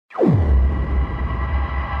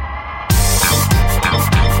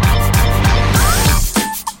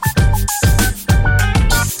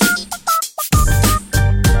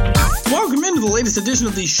latest edition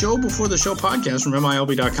of the Show Before the Show podcast from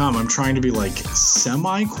MILB.com. I'm trying to be like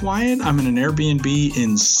semi-quiet. I'm in an Airbnb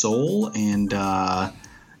in Seoul, and I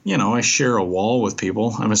share a wall with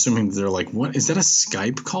people. I'm assuming they're like, what? Is that a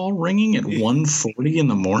Skype call ringing at 1:40 in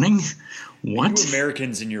the morning? What? You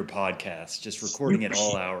Americans in your podcast, just recording at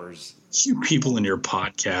all hours. You people in your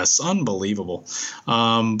podcasts, unbelievable.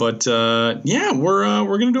 We're gonna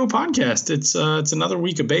do a podcast. It's another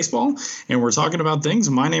week of baseball, and we're talking about things.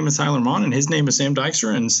 My name is Tyler Mon, and his name is Sam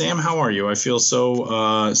Dykstra. And Sam, how are you? I feel so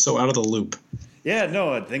out of the loop. Yeah,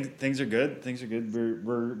 no, I think things are good. Things are good.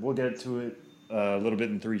 We'll get to it a little bit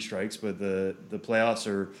in three strikes, but the playoffs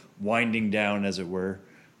are winding down, as it were.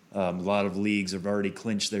 A lot of leagues have already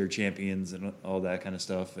clinched their champions and all that kind of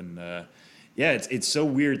stuff, and it's so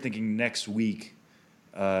weird thinking next week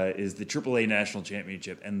is the AAA National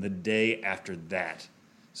Championship, and the day after that.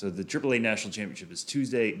 So the AAA National Championship is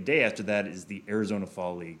Tuesday. Day after that is the Arizona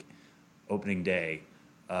Fall League opening day.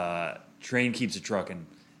 Train keeps a trucking.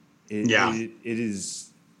 It is.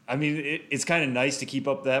 I mean, it's kind of nice to keep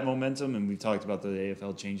up that momentum, and we've talked about the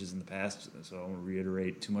AFL changes in the past, so I won't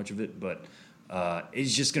reiterate too much of it, but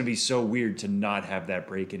it's just going to be so weird to not have that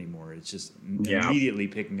break anymore. It's just immediately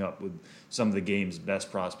picking up with some of the game's best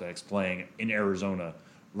prospects playing in Arizona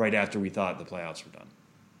right after we thought the playoffs were done.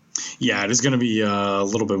 Yeah, it is going to be a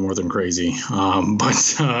little bit more than crazy.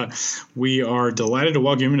 But we are delighted to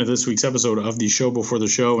welcome you into this week's episode of the Show Before the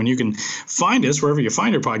Show. And you can find us wherever you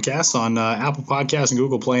find your podcasts, on Apple Podcasts and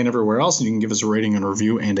Google Play and everywhere else. And you can give us a rating and a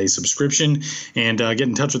review and a subscription. And get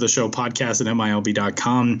in touch with the show, podcast at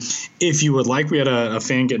MILB.com. If you would like, we had a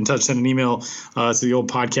fan get in touch, send an email to the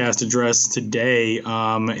old podcast address today,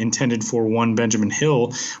 intended for one Benjamin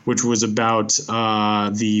Hill, which was about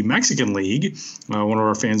the Mexican League. One of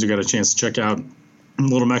our fans who got a chance to check out a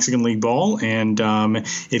little Mexican League ball. And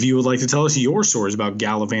if you would like to tell us your stories about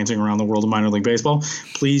gallivanting around the world of minor league baseball,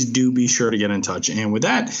 please do be sure to get in touch. And with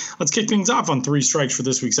that, let's kick things off on three strikes for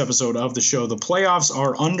this week's episode of the show. The playoffs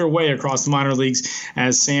are underway across the minor leagues,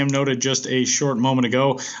 as Sam noted just a short moment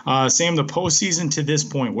ago. Sam, the postseason to this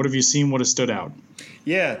point, what have you seen? What has stood out?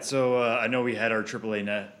 Yeah, so I know we had our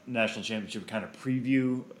AAA National Championship kind of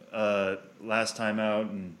preview last time out,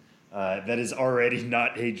 and that is already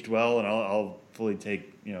not aged well, and I'll fully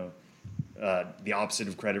take the opposite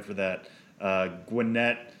of credit for that.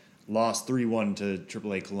 Gwinnett lost 3-1 to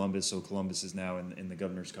AAA Columbus, so Columbus is now in the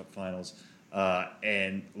Governor's Cup Finals.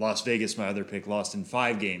 And Las Vegas, my other pick, lost in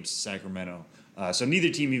 5 games to Sacramento. So neither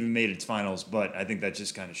team even made its finals, but I think that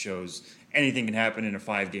just kind of shows anything can happen in a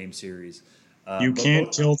 5-game series. You can't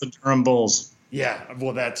kill the Durham Bulls. Yeah,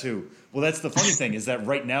 well, that too. Well, that's the funny thing is that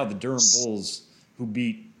right now the Durham Bulls, who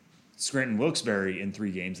beat Scranton Wilkes-Barre in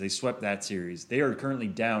 3 games, they swept that series. They are currently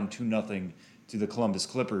down 2-0 to the Columbus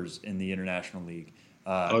Clippers in the International League.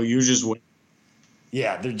 You just win.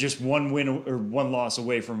 Yeah, they're just one win or one loss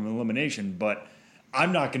away from elimination, but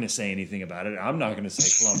I'm not going to say anything about it. I'm not going to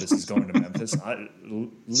say Columbus is going to Memphis. I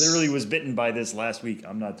literally was bitten by this last week.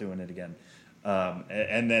 I'm not doing it again.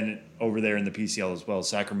 And then over there in the PCL as well,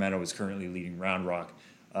 Sacramento is currently leading Round Rock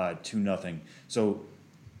 2-0. So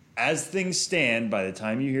as things stand, by the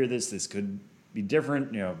time you hear this could be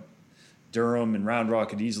different. Durham and Round Rock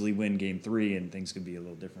could easily win Game 3, and things could be a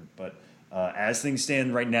little different. But as things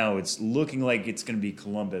stand right now, it's looking like it's going to be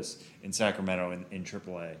Columbus and Sacramento in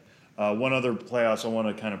AAA. One other playoffs I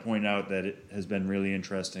want to kind of point out that it has been really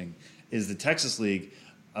interesting is the Texas League.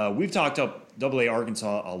 We've talked up AA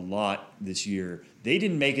Arkansas a lot this year. They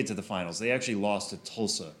didn't make it to the finals. They actually lost to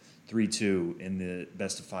Tulsa 3-2 in the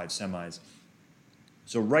best-of-5 semis.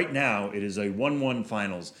 So right now, it is a 1-1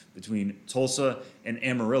 finals between Tulsa and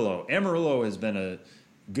Amarillo. Amarillo has been a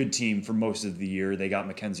good team for most of the year. They got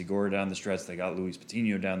Mackenzie Gore down the stretch. They got Luis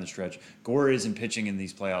Patino down the stretch. Gore isn't pitching in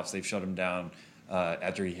these playoffs. They've shut him down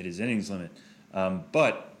after he hit his innings limit.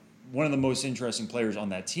 But one of the most interesting players on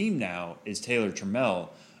that team now is Taylor Trammell,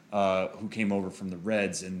 who came over from the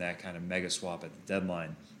Reds in that kind of mega swap at the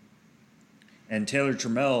deadline. And Taylor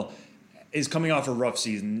Trammell is coming off a rough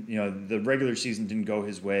season. The regular season didn't go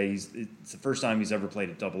his way. It's the first time he's ever played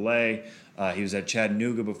at AA. He was at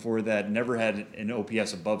Chattanooga before that. Never had an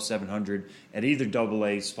OPS above 700 at either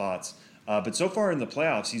AA spots. But so far in the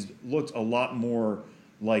playoffs, he's looked a lot more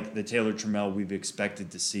like the Taylor Trammell we've expected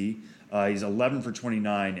to see. He's 11 for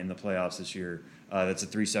 29 in the playoffs this year. That's a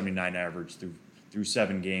 379 average through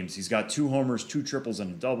 7 games. He's got 2 homers, 2 triples,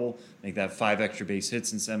 and a double. Make that 5 extra base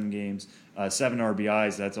hits in 7 games. 7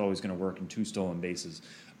 RBIs, that's always going to work, and 2 stolen bases.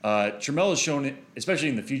 Trammell has shown, especially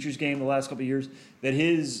in the Futures game the last couple of years, that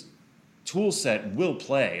his tool set will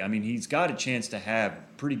play. I mean, he's got a chance to have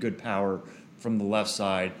pretty good power from the left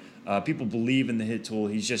side. People believe in the hit tool.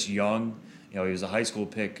 He's just young, He was a high school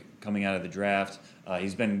pick coming out of the draft.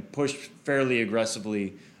 He's been pushed fairly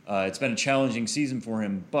aggressively. It's been a challenging season for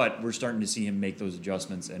him, but we're starting to see him make those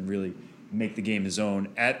adjustments and really make the game his own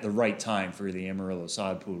at the right time for the Amarillo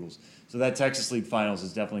Sod Poodles. So that Texas League Finals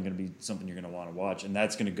is definitely going to be something you're going to want to watch, and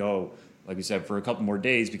that's going to go, like we said, for a couple more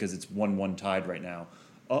days because it's 1-1 tied right now.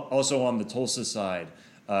 Also on the Tulsa side,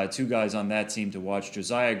 two guys on that team to watch,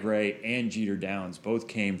 Josiah Gray and Jeter Downs, both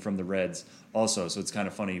came from the Reds also, so it's kind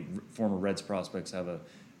of funny. Former Reds prospects have a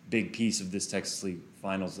big piece of this Texas League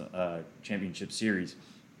Finals championship series.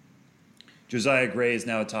 Josiah Gray is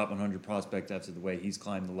now a top 100 prospect after the way he's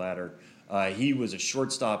climbed the ladder. He was a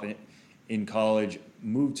shortstop in college,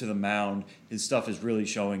 moved to the mound. His stuff is really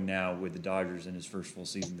showing now with the Dodgers in his first full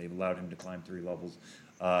season. They've allowed him to climb 3 levels.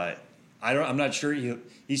 I'm not sure.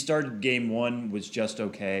 He started game 1, was just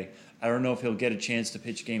okay. I don't know if he'll get a chance to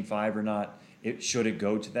pitch game 5 or not. Should it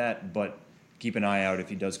go to that, but keep an eye out if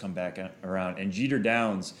he does come back around. And Jeter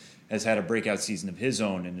Downs has had a breakout season of his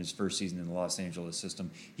own in his first season in the Los Angeles system.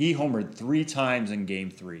 He homered 3 times in game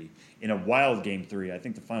 3, in a wild game 3. I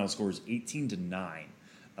think the final score is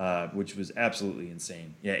 18-9, which was absolutely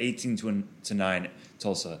insane. Yeah, 18-9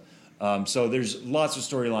 Tulsa. So there's lots of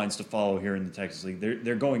storylines to follow here in the Texas League.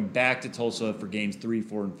 They're going back to Tulsa for games 3,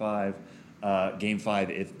 4, and 5, game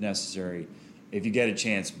 5 if necessary. If you get a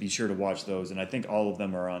chance, be sure to watch those. And I think all of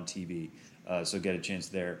them are on TV, so get a chance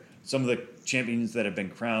there. Some of the champions that have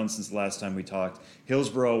been crowned since the last time we talked.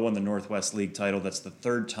 Hillsborough won the Northwest League title. That's the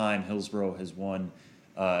 3rd time Hillsborough has won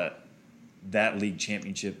that league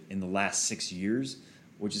championship in the last 6 years,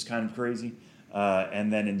 which is kind of crazy.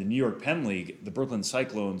 And then in the New York Penn League, the Brooklyn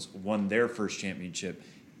Cyclones won their first championship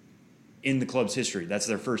in the club's history. That's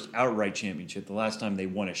their first outright championship. The last time they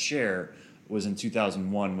won a share was in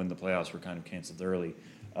 2001 when the playoffs were kind of canceled early.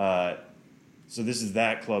 So this is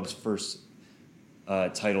that club's first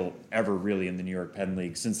title ever, really, in the New York Penn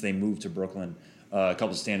League since they moved to Brooklyn. A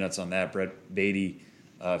couple of standouts on that. Brett Beatty,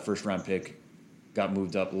 first-round pick, got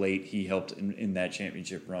moved up late. He helped in that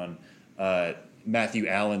championship run. Matthew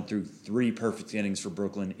Allan threw 3 perfect innings for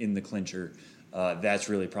Brooklyn in the clincher. That's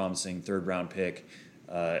really promising. 3rd-round pick.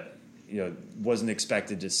 Wasn't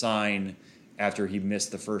expected to sign after he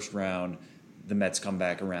missed the first round. The Mets come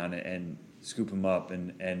back around and scoop him up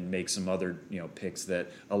and make some other picks that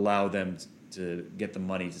allow them to get the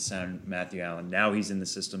money to sign Matthew Allan. Now he's in the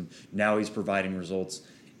system. Now he's providing results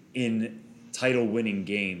in title-winning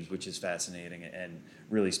games, which is fascinating and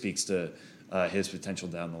really speaks to his potential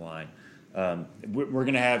down the line. We're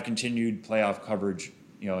going to have continued playoff coverage,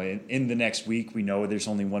 in the next week. We know there's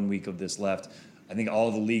only 1 week of this left. I think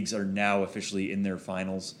all the leagues are now officially in their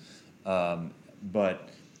finals. But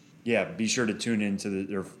yeah, be sure to tune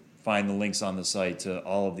in or find the links on the site to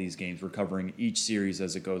all of these games. We're covering each series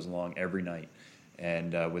as it goes along every night,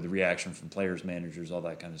 and with reaction from players, managers, all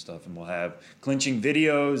that kind of stuff. And we'll have clinching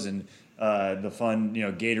videos and the fun,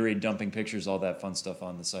 Gatorade dumping pictures, all that fun stuff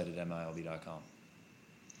on the site at MILB.com.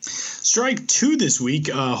 Strike 2 this week,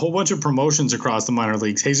 a whole bunch of promotions across the minor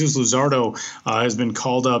leagues. Jesus Luzardo has been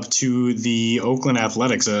called up to the Oakland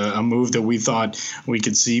Athletics, a move that we thought we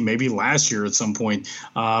could see maybe last year at some point.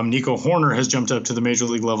 Nico Horner has jumped up to the major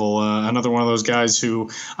league level, another one of those guys who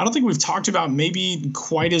I don't think we've talked about maybe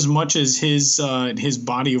quite as much as his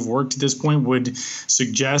body of work to this point would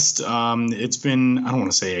suggest. It's been, I don't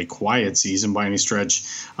want to say a quiet season by any stretch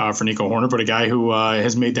for Nico Horner, but a guy who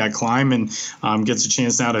has made that climb and gets a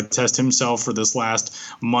chance now to test himself for this last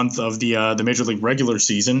month of the Major League regular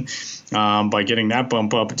season by getting that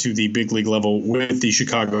bump up to the big league level with the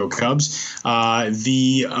Chicago Cubs.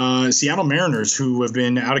 The Seattle Mariners, who have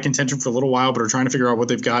been out of contention for a little while but are trying to figure out what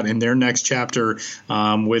they've got in their next chapter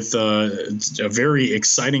with a very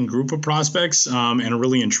exciting group of prospects and a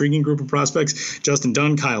really intriguing group of prospects. Justin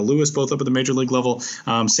Dunn, Kyle Lewis, both up at the Major League level.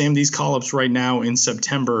 Sam, these call-ups right now in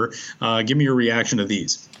September, give me your reaction to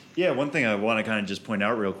these. Yeah, one thing I want to kind of just point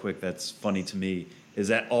out real quick that's funny to me is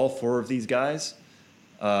that all 4 of these guys,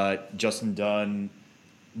 Justin Dunn,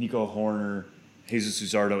 Nico Horner, Jesus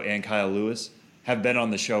Luzardo, and Kyle Lewis, have been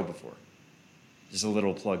on the show before. Just a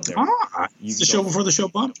little plug there. It's the show before the show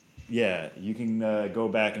bump? Yeah, you can go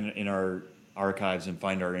back in our archives and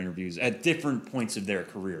find our interviews at different points of their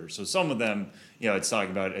career. So some of them, it's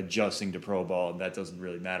talking about adjusting to pro ball, and that doesn't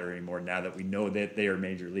really matter anymore now that we know that they are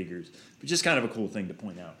major leaguers. But just kind of a cool thing to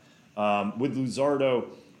point out. With Luzardo,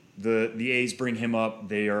 the A's bring him up.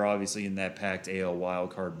 They are obviously in that packed AL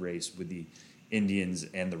wildcard race with the Indians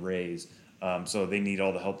and the Rays. So they need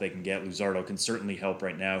all the help they can get. Luzardo can certainly help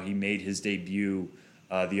right now. He made his debut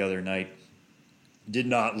the other night. Did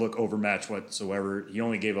not look overmatched whatsoever. He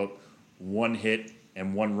only gave up 1 hit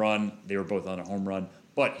and 1 run. They were both on a home run.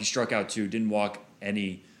 but he struck out 2, didn't walk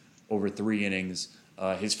any over 3 innings.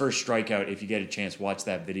 His first strikeout, if you get a chance, watch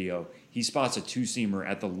that video. He spots a 2-seamer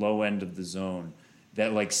at the low end of the zone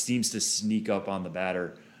that like seems to sneak up on the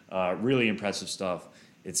batter. Really impressive stuff.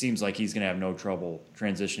 It seems like he's going to have no trouble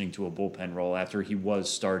transitioning to a bullpen role after he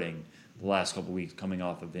was starting the last couple weeks coming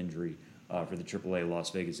off of injury for the AAA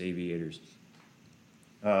Las Vegas Aviators.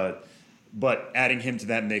 But adding him to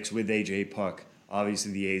that mix with A.J. Puck,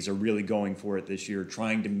 obviously the A's are really going for it this year,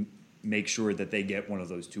 trying to make sure that they get one of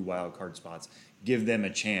those 2 wild card spots, give them a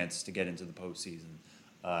chance to get into the postseason.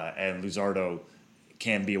 And Luzardo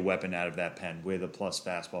can be a weapon out of that pen with a plus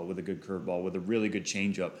fastball, with a good curveball, with a really good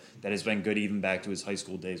changeup that has been good even back to his high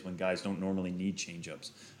school days when guys don't normally need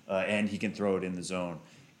changeups. And he can throw it in the zone.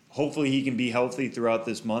 Hopefully he can be healthy throughout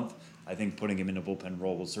this month. I think putting him in a bullpen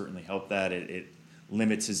role will certainly help that. It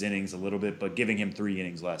limits his innings a little bit, but giving him 3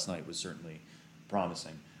 innings last night was certainly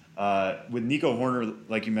promising. With Nico Horner,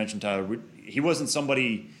 like you mentioned, Tyler, he wasn't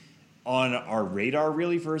somebody on our radar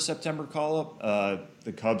really for a September call-up.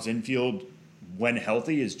 The Cubs infield, when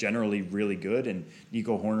healthy, is generally really good, and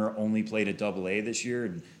Nico Horner only played at Double-A this year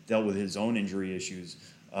and dealt with his own injury issues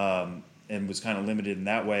and was kind of limited in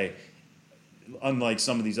that way. Unlike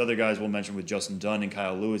some of these other guys we'll mention with Justin Dunn and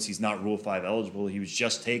Kyle Lewis, he's not Rule 5 eligible. He was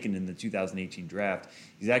just taken in the 2018 draft.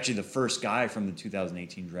 He's actually the first guy from the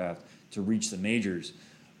 2018 draft to reach the majors.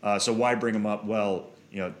 So why bring him up? Well,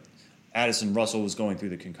 Addison Russell was going through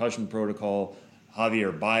the concussion protocol.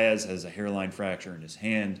 Javier Baez has a hairline fracture in his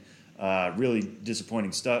hand. Really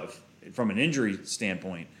disappointing stuff from an injury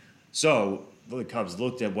standpoint. So the Cubs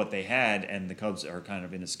looked at what they had, and the Cubs are kind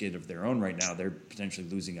of in a skid of their own right now. They're potentially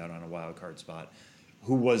losing out on a wild card spot.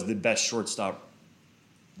 Who was the best shortstop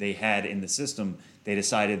they had in the system? They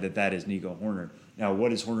decided that is Nico Horner. Now,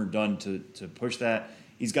 what has Horner done to push that?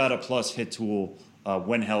 He's got a plus hit tool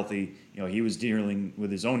when healthy. He was dealing with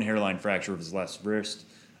his own hairline fracture of his left wrist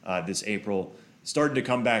this April. Started to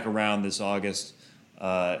come back around this August.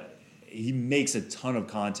 He makes a ton of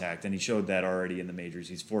contact, and he showed that already in the majors.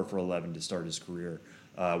 He's 4 for 11 to start his career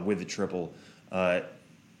with a triple.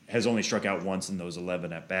 Has only struck out once in those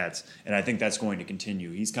 11 at-bats, and I think that's going to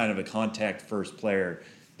continue. He's kind of a contact-first player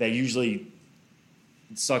that usually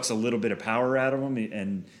sucks a little bit of power out of him,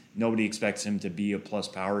 and nobody expects him to be a plus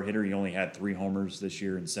power hitter. He only had 3 homers this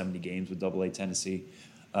year in 70 games with Double-A Tennessee.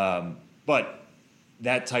 But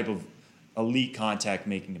that type of elite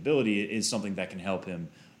contact-making ability is something that can help him.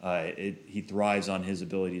 He thrives on his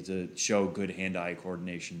ability to show good hand-eye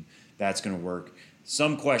coordination. That's going to work.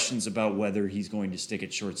 Some questions about whether he's going to stick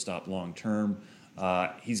at shortstop long-term.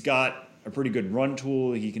 He's got a pretty good run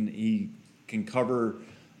tool. He can cover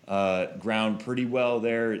ground pretty well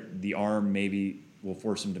there. The arm maybe will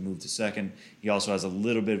force him to move to second. He also has a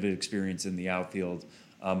little bit of experience in the outfield.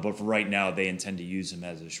 But for right now, they intend to use him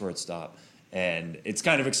as a shortstop. And it's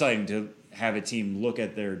kind of exciting to have a team look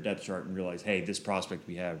at their depth chart and realize, hey, this prospect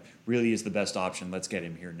we have really is the best option. Let's get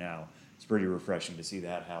him here now. It's pretty refreshing to see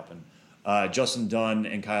that happen. Justin Dunn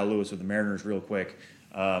and Kyle Lewis with the Mariners real quick.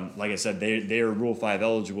 Like I said, they are Rule 5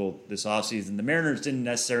 eligible this offseason. The Mariners didn't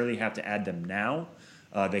necessarily have to add them now.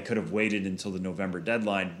 They could have waited until the November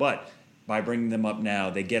deadline. But by bringing them up now,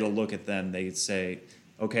 they get a look at them. They say,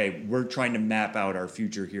 okay, we're trying to map out our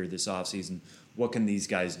future here this offseason. What can these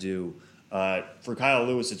guys do? For Kyle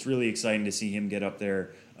Lewis, it's really exciting to see him get up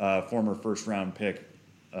there. Former first-round pick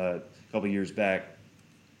a couple years back,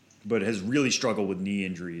 but has really struggled with knee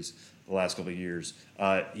injuries the last couple of years.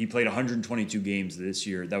 He played 122 games this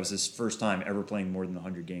year. That was his first time ever playing more than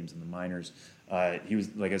 100 games in the minors. He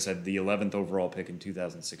was, like I said, the 11th overall pick in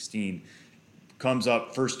 2016. Comes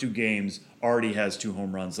up, first 2 games, already has 2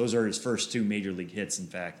 home runs. Those are his first 2 major league hits, in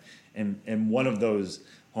fact. And one of those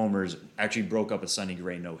homers actually broke up a Sonny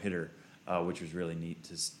Gray no-hitter. Which was really neat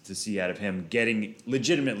to see out of him getting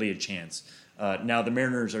legitimately a chance. Now the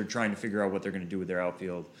Mariners are trying to figure out what they're going to do with their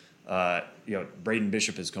outfield. Braden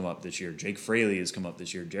Bishop has come up this year. Jake Fraley has come up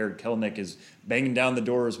this year. Jared Kelenic is banging down the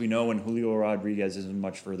door, as we know, and Julio Rodriguez isn't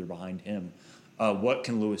much further behind him. What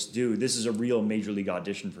can Lewis do? This is a real major league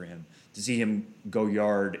audition for him. To see him go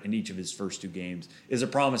yard in each of his first 2 games is a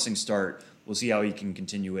promising start. We'll see how he can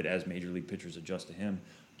continue it as major league pitchers adjust to him.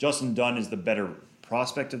 Justin Dunn is the better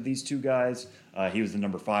prospect of these 2 guys. He was the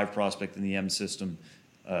number 5 prospect in the M system.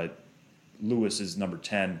 Lewis is number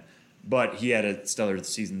 10, but he had a stellar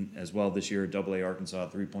season as well this year. Double-A Arkansas,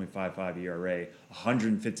 3.55 ERA,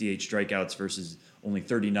 158 strikeouts versus only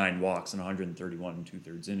 39 walks and 131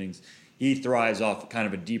 2/3 innings. He thrives off kind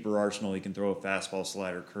of a deeper arsenal. He can throw a fastball,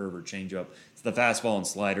 slider, curve, or changeup. It's the fastball and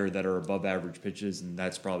slider that are above average pitches, and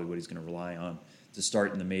that's probably what he's going to rely on to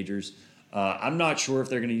start in the majors. I'm not sure if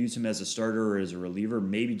they're going to use him as a starter or as a reliever,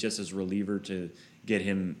 maybe just as a reliever to get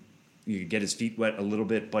his feet wet a little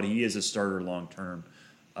bit, but he is a starter long term.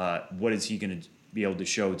 What is he going to be able to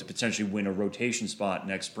show to potentially win a rotation spot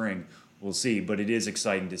next spring? We'll see, but it is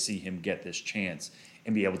exciting to see him get this chance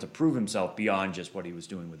and be able to prove himself beyond just what he was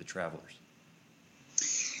doing with the Travelers.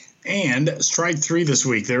 And strike three this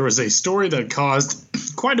week, there was a story that caused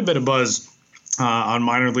quite a bit of buzz on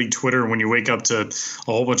minor league Twitter when you wake up to a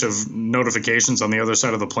whole bunch of notifications on the other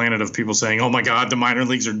side of the planet of people saying, oh my God, the minor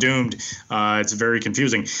leagues are doomed. It's very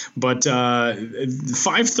confusing. But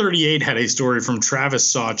 538 had a story from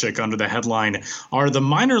Travis Sawchik under the headline, Are the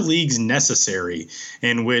Minor Leagues Necessary?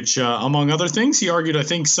 In which, among other things, he argued, I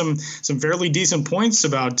think, some fairly decent points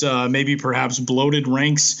about maybe perhaps bloated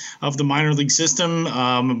ranks of the minor league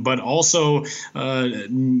system, but also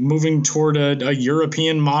moving toward a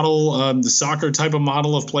European model, the soccer type of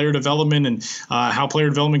model of player development and how player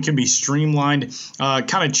development can be streamlined.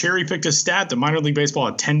 Kind of cherry picked a stat that minor league baseball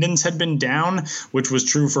attendance had been down, which was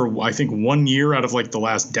true for, I think, 1 year out of like the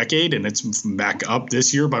last decade, and it's back up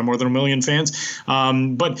this year by more than 1 million fans.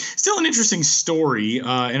 But still an interesting story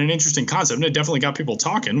and an interesting concept, and it definitely got people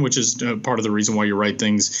talking, which is part of the reason why you write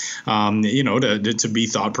things, to be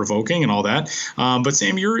thought provoking and all that. But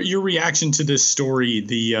Sam, your reaction to this story,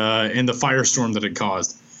 and the firestorm that it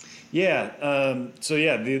caused. Yeah.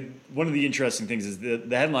 One of the interesting things is the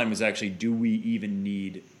headline was actually, do we even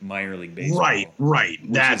need minor league baseball? Right.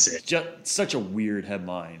 That's it. Just such a weird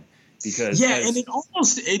headline because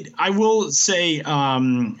I will say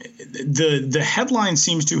the headline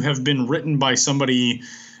seems to have been written by somebody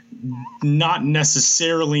not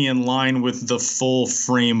necessarily in line with the full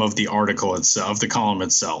frame of the article itself, of the column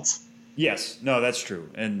itself. Yes. No, that's true.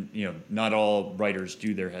 And, not all writers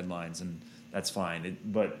do their headlines, and that's fine.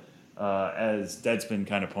 As Deadspin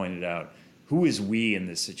kind of pointed out, who is we in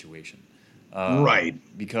this situation? Right.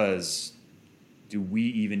 Because do we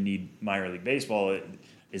even need minor league baseball?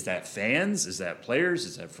 Is that fans? Is that players?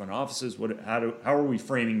 Is that front offices? How are we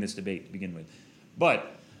framing this debate to begin with?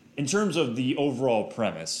 But in terms of the overall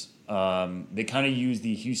premise, they kind of use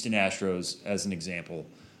the Houston Astros as an example.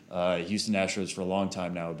 Houston Astros for a long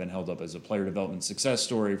time now have been held up as a player development success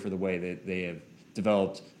story for the way that they have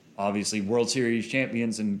developed, obviously, World Series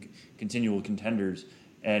champions and continual contenders.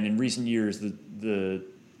 And in recent years, the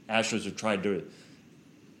Astros have tried to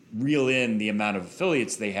reel in the amount of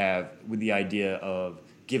affiliates they have with the idea of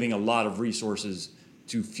giving a lot of resources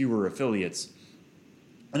to fewer affiliates.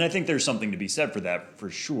 And I think there's something to be said for that, for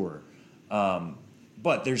sure.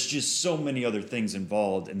 But there's just so many other things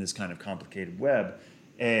involved in this kind of complicated web.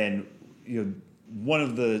 And one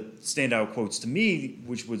of the standout quotes to me,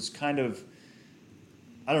 which was kind of,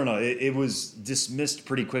 I don't know, it was dismissed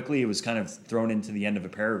pretty quickly. It was kind of thrown into the end of a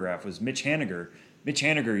paragraph, was Mitch Haniger. Mitch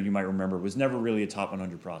Haniger, you might remember, was never really a top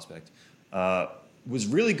 100 prospect. Was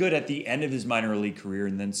really good at the end of his minor league career,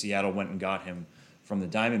 and then Seattle went and got him from the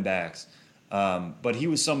Diamondbacks. But he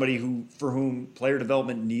was somebody for whom player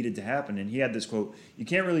development needed to happen. And he had this quote, you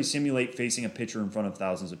can't really simulate facing a pitcher in front of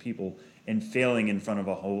thousands of people and failing in front of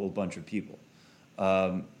a whole bunch of people.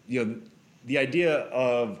 The idea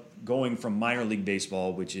of going from minor league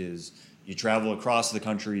baseball, which is you travel across the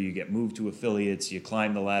country, you get moved to affiliates, you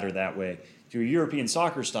climb the ladder that way, to a European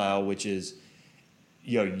soccer style, which is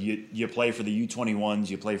you play for the U21s,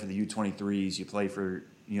 you play for the U23s, you play for,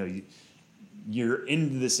 you're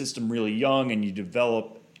into the system really young and you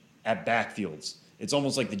develop at backfields. It's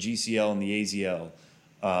almost like the GCL and the AZL.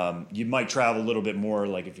 You might travel a little bit more,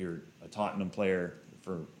 like if you're a Tottenham player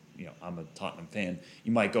I'm a Tottenham fan,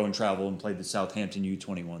 you might go and travel and play the Southampton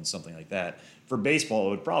U21, something like that. For baseball, it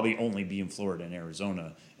would probably only be in Florida and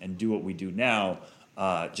Arizona and do what we do now,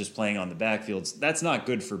 just playing on the backfields. That's not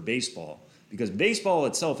good for baseball because baseball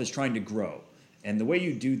itself is trying to grow. And the way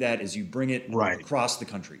you do that is you bring it across the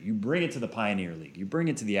country. You bring it to the Pioneer League. You bring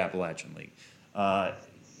it to the Appalachian League.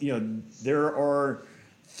 There are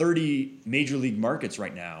 30 major league markets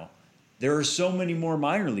right now. There are so many more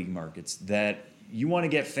minor league markets that you want to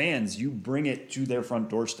get fans, you bring it to their front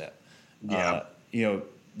doorstep. Yeah.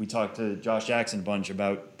 We talked to Josh Jackson a bunch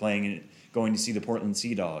about going to see the Portland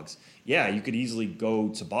Sea Dogs. Yeah, you could easily go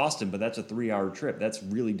to Boston, but that's a 3-hour trip. That's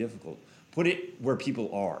really difficult. Put it where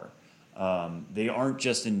people are. They aren't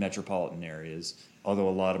just in metropolitan areas, although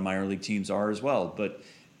a lot of minor league teams are as well. But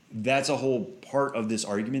that's a whole part of this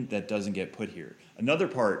argument that doesn't get put here. Another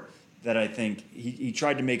part that I think he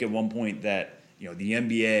tried to make at one point that the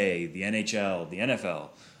NBA, the NHL, the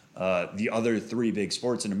NFL, the other 3 big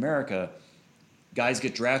sports in America, guys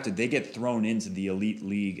get drafted, they get thrown into the elite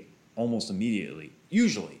league almost immediately,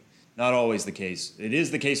 usually. Not always the case. It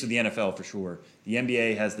is the case with the NFL for sure. The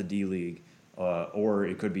NBA has the D League, or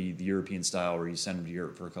it could be the European style where you send them to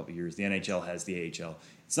Europe for a couple of years. The NHL has the AHL.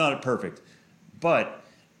 It's not perfect, but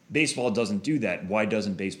baseball doesn't do that. Why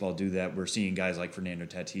doesn't baseball do that? We're seeing guys like Fernando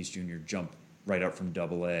Tatis Jr. jump right up from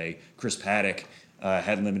Double-A. Chris Paddock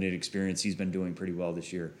had limited experience. He's been doing pretty well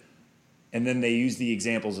this year. And then they use the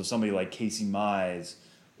examples of somebody like Casey Mize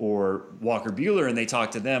or Walker Buehler, and they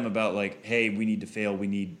talk to them about like, hey, we need to fail. We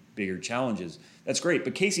need bigger challenges. That's great.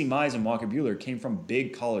 But Casey Mize and Walker Buehler came from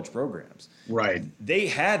big college programs. Right. They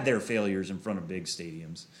had their failures in front of big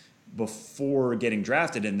stadiums before getting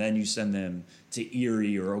drafted, and then you send them to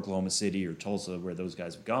Erie or Oklahoma City or Tulsa, where those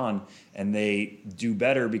guys have gone, and they do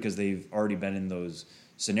better because they've already been in those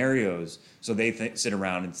scenarios. So they sit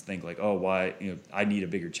around and think like, oh, why? I need a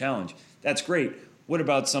bigger challenge. That's great. What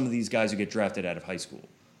about some of these guys who get drafted out of high school?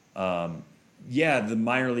 The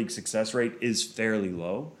minor league success rate is fairly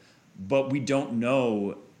low, but we don't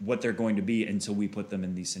know what they're going to be until we put them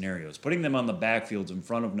in these scenarios. Putting them on the backfields in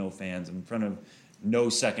front of no fans, in front of no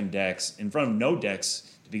second decks, in front of no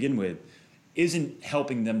decks to begin with, isn't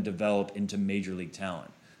helping them develop into major league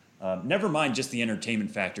talent. Never mind just the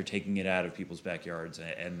entertainment factor, taking it out of people's backyards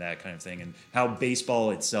and that kind of thing, and how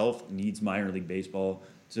baseball itself needs minor league baseball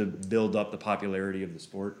to build up the popularity of the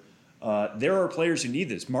sport. There are players who need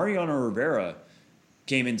this. Mariano Rivera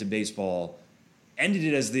came into baseball, ended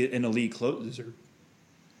it as an elite closer.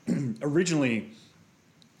 Originally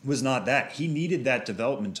was not that. He needed that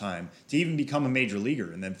development time to even become a major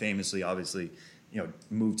leaguer, and then famously, obviously,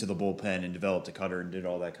 moved to the bullpen and developed a cutter and did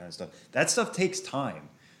all that kind of stuff. That stuff takes time.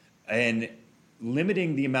 And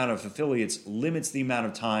limiting the amount of affiliates limits the amount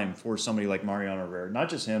of time for somebody like Mariano Rivera. Not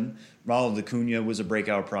just him. Ronald Acuna was a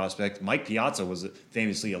breakout prospect. Mike Piazza was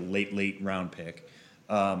famously a late round pick.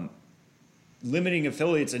 Limiting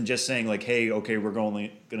affiliates and just saying like, hey, okay, we're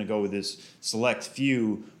only going to go with this select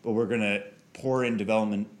few, but we're going to pour in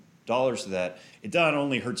development dollars to that. It not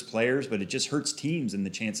only hurts players, but it just hurts teams and the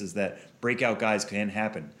chances that breakout guys can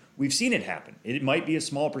happen. We've seen it happen. It might be a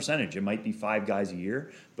small percentage. It might be 5 guys a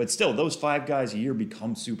year, but still, those 5 guys a year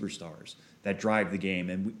become superstars that drive the game,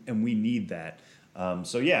 and we need that.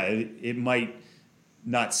 It might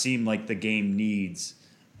not seem like the game needs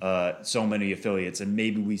so many affiliates, and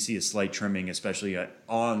maybe we see a slight trimming, especially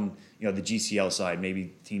on the GCL side.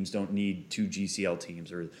 Maybe teams don't need 2 GCL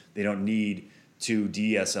teams, or they don't need 2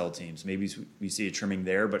 DSL teams. Maybe we see a trimming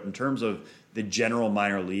there, but in terms of the general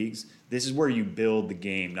minor leagues, this is where you build the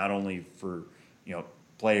game, not only for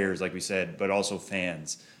players, like we said, but also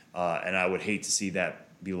fans. And I would hate to see that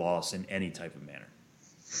be lost in any type of manner.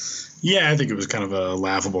 Yeah, I think it was kind of a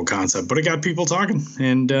laughable concept, but it got people talking,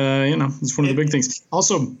 and it's one of the big things.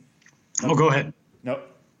 Also, go ahead. No,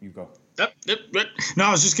 you go. No,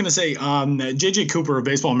 I was just going to say, J.J. Cooper of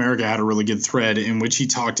Baseball America had a really good thread in which he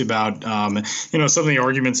talked about, some of the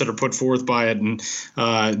arguments that are put forth by it, and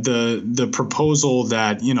the proposal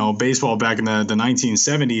that, baseball back in the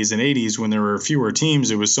 1970s and 80s, when there were fewer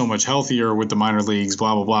teams, it was so much healthier with the minor leagues,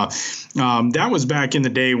 blah, blah, blah. That was back in the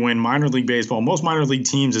day when minor league baseball, most minor league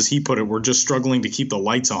teams, as he put it, were just struggling to keep the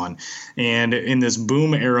lights on. And in this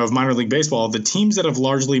boom era of minor league baseball, the teams that have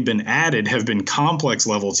largely been added have been complex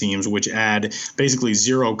level teams, which add basically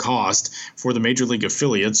zero cost for the major league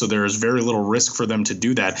affiliates. So there is very little risk for them to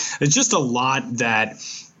do that. It's just a lot that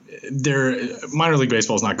minor league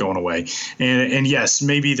baseball is not going away. And yes,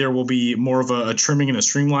 maybe there will be more of a trimming and a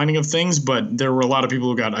streamlining of things, but there were a lot of people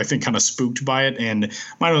who got, I think, kind of spooked by it. And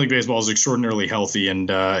minor league baseball is extraordinarily healthy,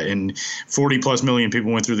 and 40 plus million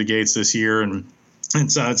people went through the gates this year, and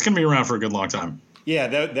it's going to be around for a good long time. Yeah,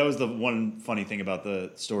 that was the one funny thing about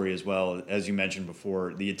the story as well. As you mentioned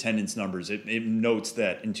before, the attendance numbers, it notes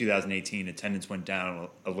that in 2018, attendance went down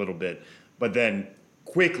a little bit. But then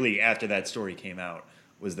quickly after that story came out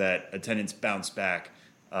was that attendance bounced back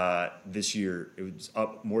this year. It was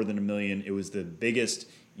up more than 1 million. It was the biggest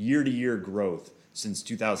year-to-year growth since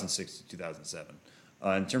 2006 to 2007.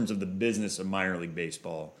 In terms of the business of minor league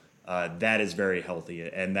baseball, that is very healthy.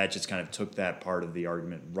 And that just kind of took that part of the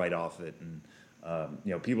argument right off it. And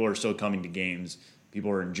people are still coming to games.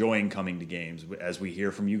 People are enjoying coming to games, as we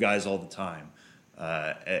hear from you guys all the time,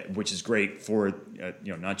 which is great for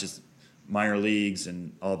not just minor leagues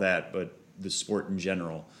and all that, but the sport in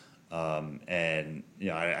general. I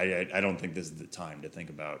don't think this is the time to think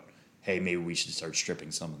about, hey, maybe we should start stripping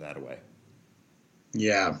some of that away.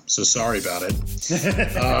 Yeah, so sorry about it.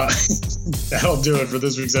 That'll do it for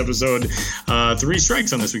this week's episode. 3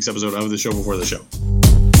 strikes on this week's episode of The Show Before the Show.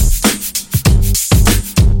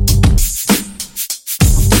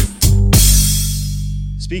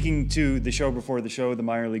 speaking to the show before the show, the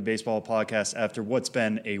Minor League Baseball podcast, after what's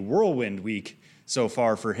been a whirlwind week so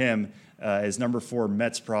far for him, is number 4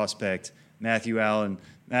 Mets prospect, Matthew Allan.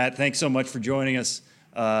 Matt, thanks so much for joining us.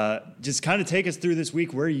 Just kind of take us through this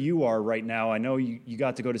week where you are right now. I know you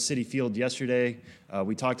got to go to Citi Field yesterday.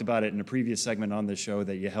 We talked about it in a previous segment on this show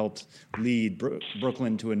that you helped lead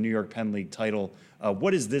Brooklyn to a New York Penn League title.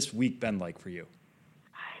 What has this week been like for you?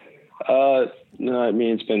 No, I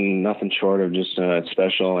mean, it's been nothing short of just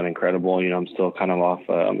special and incredible. You know, I'm still kind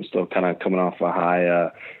of coming off a high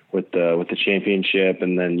with the championship,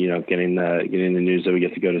 and then getting the news that we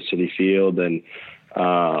get to go to Citi Field, and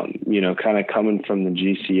kind of coming from the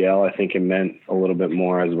GCL. I think it meant a little bit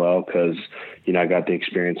more as well because I got the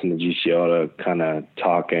experience in the GCL to kind of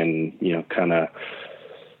talk and kind of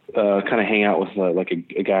hang out with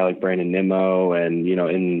a guy like Brandon Nimmo, and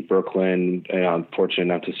in Brooklyn, I'm fortunate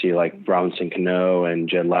enough to see like Robinson Cano and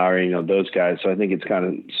Jed Lowry, those guys. So I think it's kind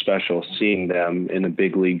of special seeing them in a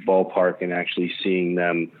big league ballpark and actually seeing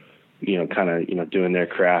them, doing their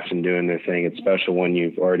craft and doing their thing. It's special when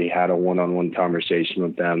you've already had a one-on-one conversation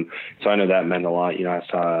with them. So I know that meant a lot. I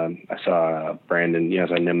saw Brandon, I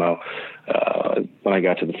saw Nimmo when I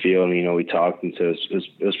got to the field, and we talked, and so it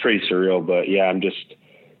was pretty surreal. But yeah, I'm just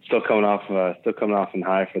still coming off and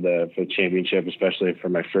high for the championship, especially for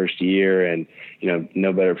my first year, and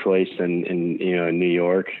no better place than in New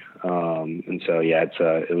York. And so yeah,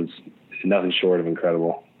 it was nothing short of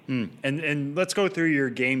incredible. And let's go through your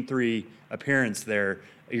Game 3 appearance there.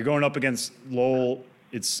 You're going up against Lowell.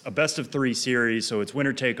 It's a best-of-3 series, so it's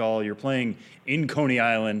winner take all. You're playing in Coney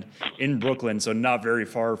Island in Brooklyn, so not very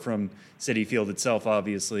far from Citi Field itself,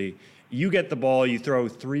 obviously. You get the ball. You throw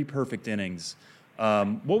 3 perfect innings.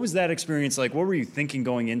 What was that experience like? What were you thinking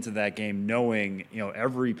going into that game, knowing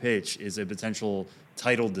every pitch is a potential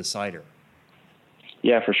title decider?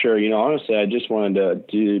 Yeah, for sure. Honestly, I just wanted to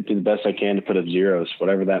do the best I can to put up zeros,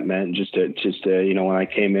 whatever that meant. Just to when I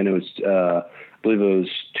came in, it was I believe it was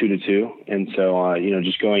 2-2, and so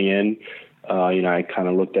just going in, I kind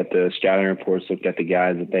of looked at the scouting reports, looked at the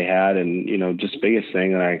guys that they had, and just the biggest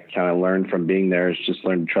thing that I kind of learned from being there is just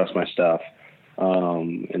learn to trust my stuff.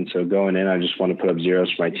 And so going in, I just want to put up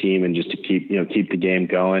zeros for my team and just to keep the game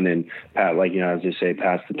going and as they say,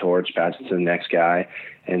 pass the torch, pass it to the next guy.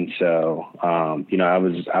 And so, I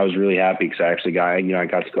was really happy because I actually got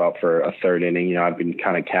to go out for a 3rd inning. I've been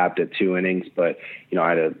kind of capped at 2 innings, but,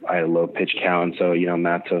 I had a low pitch count. And so,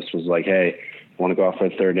 Matos was like, hey, want to go out for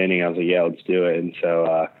a 3rd inning? I was like, yeah, let's do it. And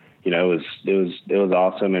so, it was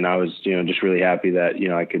awesome. And I was, just really happy that,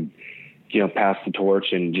 I could, pass the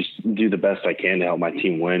torch and just do the best I can to help my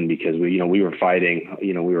team win, because we were fighting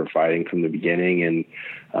from the beginning, and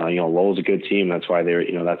Lowell's a good team. That's why they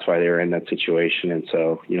were in that situation. And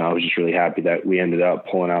so, I was just really happy that we ended up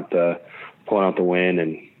pulling out the win.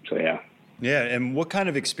 And so, yeah. Yeah. And what kind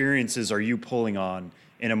of experiences are you pulling on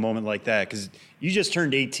in a moment like that? Because you just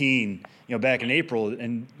turned 18, back in April,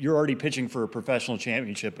 and you're already pitching for a professional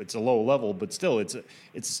championship. It's a low level, but still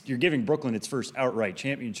you're giving Brooklyn its first outright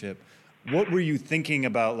championship. What were you thinking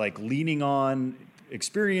about, like leaning on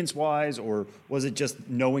experience-wise, or was it just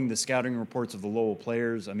knowing the scouting reports of the Lowell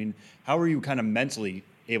players? I mean, how were you kind of mentally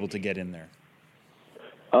able to get in there?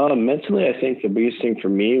 Mentally, I think the biggest thing for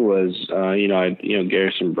me was,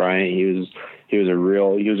 Garrison Bryant. He was a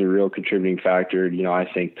real contributing factor. I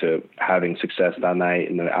think to having success that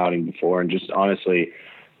night and the outing before, and just honestly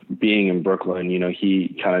being in Brooklyn,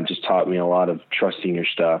 he kind of just taught me a lot of trusting your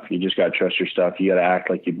stuff. You just got to trust your stuff. You got to act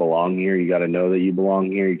like you belong here. You got to know that you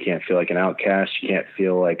belong here. You can't feel like an outcast. You can't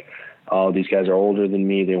feel like, oh, these guys are older than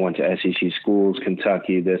me. They went to SEC schools,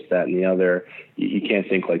 Kentucky, this, that, and the other. You can't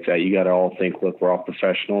think like that. You got to all think, look, we're all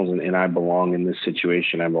professionals, and I belong in this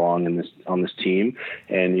situation. I belong on this team.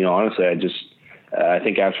 And, honestly, I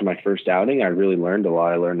think after my first outing, I really learned a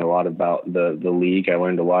lot. I learned a lot about the league. I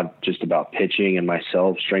learned a lot just about pitching and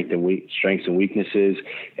myself, strengths and weaknesses.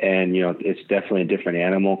 And, it's definitely a different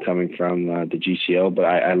animal coming from the GCL, but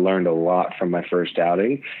I learned a lot from my first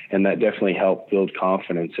outing, and that definitely helped build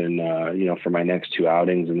confidence in, for my next 2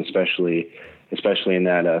 outings, and especially in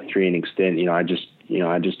that 3-inning stint. I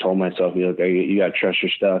just told myself, you got to trust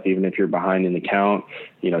your stuff, even if you're behind in the count.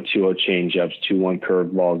 2-0 changeups, 2-1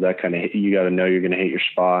 curveballs, that kind of, you got to know you're going to hit your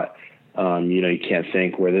spot. You can't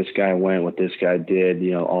think where this guy went, what this guy did,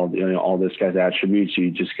 all this guy's attributes.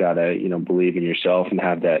 You just got to, believe in yourself and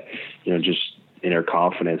have that, just inner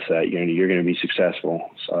confidence that you're going to be successful.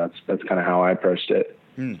 So that's kind of how I approached it.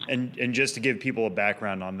 And just to give people a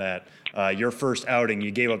background on that, your first outing,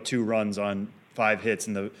 you gave up 2 runs on 5 hits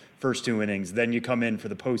in the first 2 innings. Then you come in for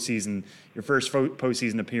the postseason, your first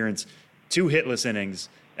postseason appearance, 2 hitless innings,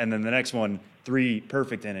 and then the next one, 3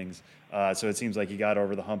 perfect innings. So it seems like he got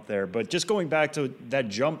over the hump there. But just going back to that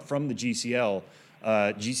jump from the GCL,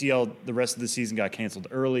 the rest of the season got canceled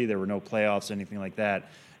early. There were no playoffs, anything like that.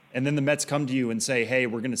 And then the Mets come to you and say, hey,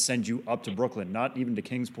 we're going to send you up to Brooklyn, not even to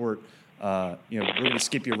Kingsport. We're going to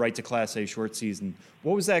skip you right to Class A short season.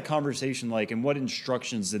 What was that conversation like, and what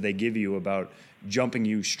instructions did they give you about jumping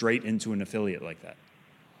you straight into an affiliate like that?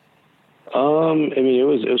 I mean, it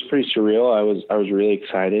was pretty surreal. I was really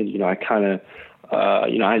excited. I kind of, I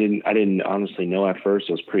didn't honestly know at first.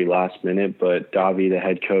 It was pretty last minute, but Davi, the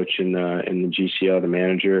head coach in the GCO, the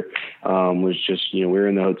manager, was just, we were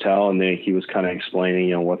in the hotel, and he was kind of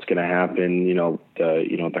explaining, what's going to happen,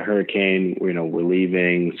 the hurricane, we're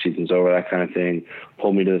leaving, season's over, that kind of thing.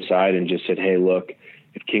 Pulled me to the side and just said, hey, look,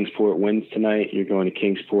 if Kingsport wins tonight, you're going to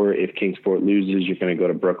Kingsport. If Kingsport loses, you're going to go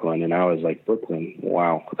to Brooklyn. And I was like, Brooklyn?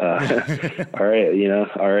 Wow. All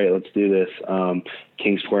right, let's do this.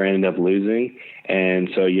 Kingsport ended up losing. And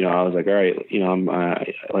so, I was like, all right,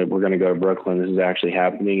 we're going to go to Brooklyn. This is actually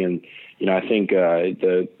happening. And, I think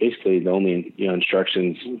basically the only,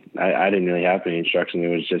 instructions, I didn't really have any instructions. It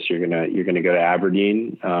was just, you're going to go to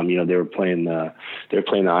Aberdeen. They were playing the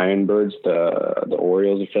Ironbirds, the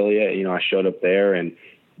Orioles affiliate. I showed up there and,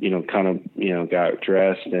 got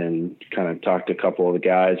dressed and kind of talked to a couple of the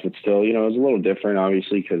guys, but still, it was a little different,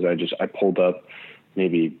 obviously, because I pulled up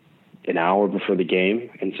maybe an hour before the game.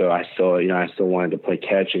 And so I still wanted to play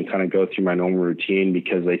catch and kind of go through my normal routine,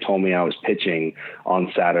 because they told me I was pitching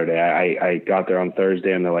on Saturday. I got there on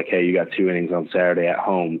Thursday, and they're like, hey, you got 2 innings on Saturday at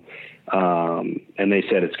home. And they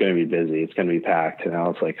said, it's going to be busy. It's going to be packed. And I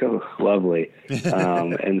was like, oh, lovely. It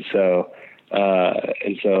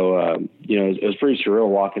was pretty surreal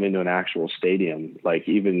walking into an actual stadium. Like,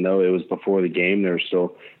 even though it was before the game, there were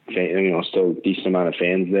still, still a decent amount of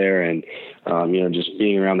fans there, and just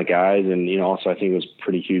being around the guys. And also I think it was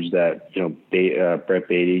pretty huge that Brett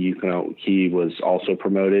Beatty, he was also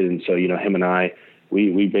promoted, and so him and I,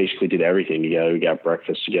 we basically did everything together. We got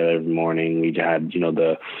breakfast together every morning. We had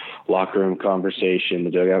the locker room conversation,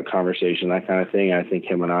 the dugout conversation, that kind of thing. I think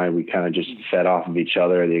him and I, we kind of just fed off of each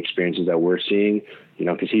other, the experiences that we're seeing,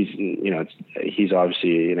 because he's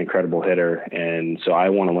obviously an incredible hitter. And so I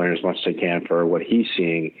want to learn as much as I can for what he's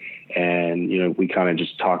seeing. And, we kind of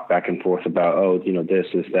just talk back and forth about, this,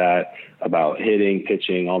 that, about hitting,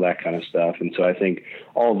 pitching, all that kind of stuff. And so I think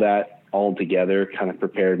all that all together kind of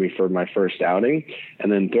prepared me for my first outing.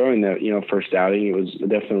 And then throwing that, first outing, it was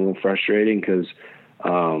definitely a little frustrating because,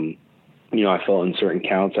 I felt in certain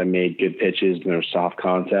counts I made good pitches and there was soft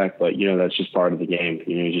contact, but that's just part of the game.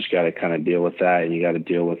 You just got to kind of deal with that, and you got to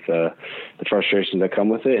deal with the frustrations that come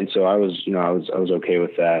with it. And so I was okay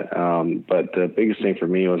with that. But the biggest thing for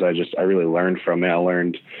me was I really learned from it. I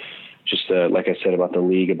learned just like I said, about the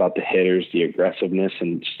league, about the hitters, the aggressiveness,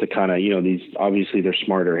 and just the kind of, these, obviously they're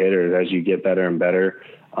smarter hitters. As you get better and better,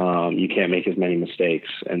 you can't make as many mistakes.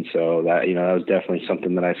 And so that, that was definitely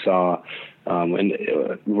something that I saw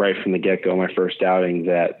right from the get-go, my first outing,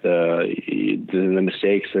 that the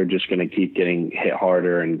mistakes, they're just going to keep getting hit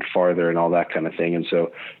harder and farther and all that kind of thing. And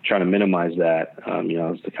so trying to minimize that,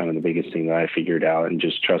 was the kind of the biggest thing that I figured out, and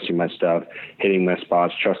just trusting my stuff, hitting my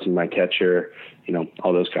spots, trusting my catcher,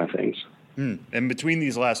 all those kind of things. And between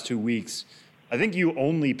these last 2 weeks, I think you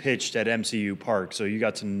only pitched at MCU Park, so you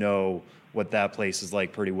got to know what that place is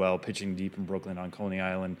like pretty well, pitching deep in Brooklyn on Coney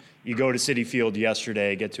Island. You go to Citi Field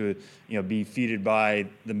yesterday, get to be feted by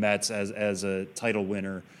the Mets as a title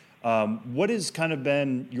winner. What has kind of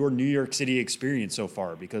been your New York City experience so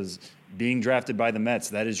far? Because being drafted by the Mets,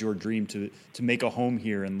 that is your dream to make a home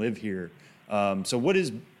here and live here. So what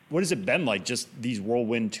has it been like, just these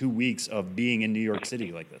whirlwind 2 weeks of being in New York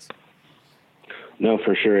City like this? No,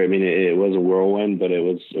 for sure. I mean, it was a whirlwind, but it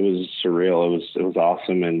was surreal. It was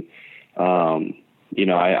awesome. And,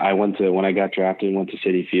 I when I got drafted and went to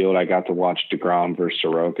Citi Field, I got to watch DeGrom versus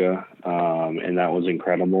Soroka. And that was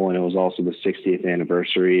incredible. And it was also the 60th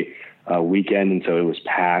anniversary weekend. And so it was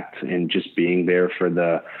packed, and just being there for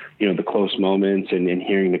the close moments and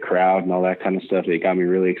hearing the crowd and all that kind of stuff, it got me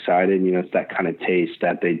really excited. It's that kind of taste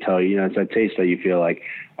that they tell you, it's that taste that you feel like,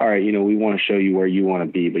 all right, we want to show you where you want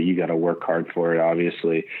to be, but you got to work hard for it,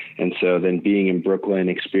 obviously. And so then being in Brooklyn,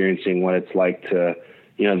 experiencing what it's like to,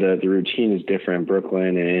 the routine is different in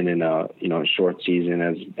Brooklyn and in a short season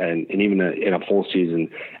and even in a full season,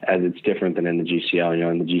 as it's different than in the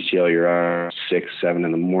GCL. In the GCL, you're up 6, 7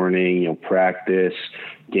 in the morning, practice,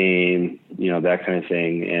 game, that kind of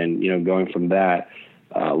thing. And, going from that,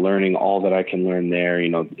 learning all that I can learn there,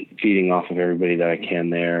 feeding off of everybody that I can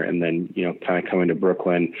there. And then, kind of coming to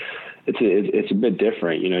Brooklyn, it's a bit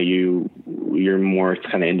different. You're more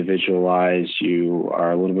kind of individualized. You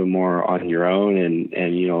are a little bit more on your own. And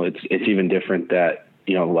it's even different that,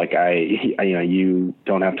 like you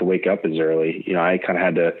don't have to wake up as early. I kind of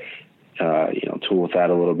had to, tool with that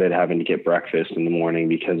a little bit, having to get breakfast in the morning,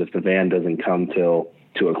 because if the van doesn't come till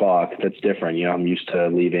 2:00, that's different. I'm used to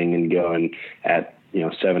leaving and going at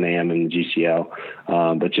 7 a.m. in the GCL.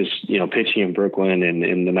 But just, pitching in Brooklyn and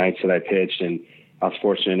in the nights that I pitched, and I was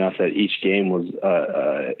fortunate enough that each game was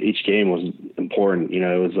important.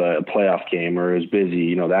 It was a playoff game, or it was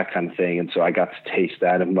busy, that kind of thing. And so I got to taste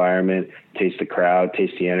that environment, taste the crowd,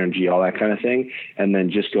 taste the energy, all that kind of thing. And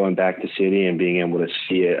then just going back to city and being able to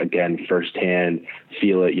see it again firsthand,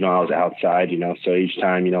 feel it. I was outside, so each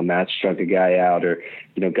time, Matt struck a guy out, or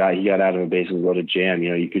he got out of a bases loaded jam,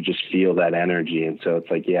 you could just feel that energy. And so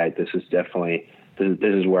it's like, yeah, this is definitely this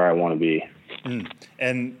is where I want to be.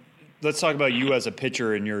 And let's talk about you as a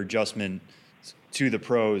pitcher and your adjustment to the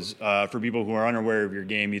pros. For people who are unaware of your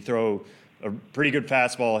game, you throw a pretty good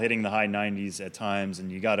fastball hitting the high 90s at times,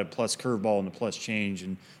 and you got a plus curveball and a plus change,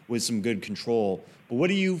 and with some good control. But what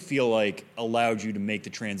do you feel like allowed you to make the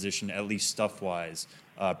transition, at least stuff-wise,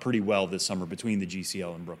 pretty well this summer between the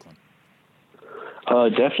GCL and Brooklyn?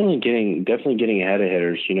 Definitely getting ahead of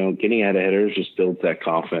hitters. Getting ahead of hitters just builds that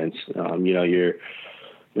confidence. When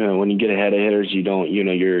you get ahead of hitters, you don't,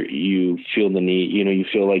 you feel the need, you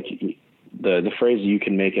feel like the phrase you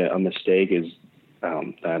can make a mistake is,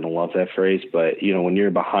 I don't love that phrase, but when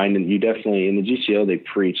you're behind, and you definitely, in the GCL, they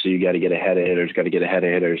preach, so you got to get ahead of hitters,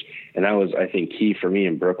 And that was, I think, key for me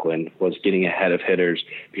in Brooklyn, was getting ahead of hitters,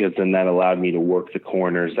 because then that allowed me to work the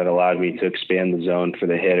corners, that allowed me to expand the zone for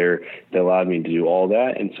the hitter, that allowed me to do all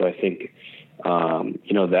that. And so I think,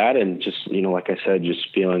 that, and just, like I said, just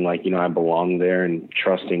feeling like, I belong there, and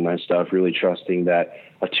trusting my stuff, really trusting that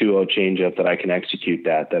a 2-0 changeup, that I can execute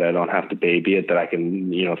that I don't have to baby it, that I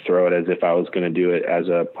can, throw it as if I was going to do it as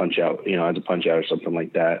a punch out, or something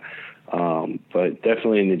like that. But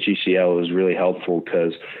definitely in the GCL, it was really helpful,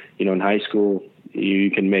 because, in high school,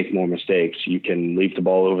 you can make more mistakes. You can leave the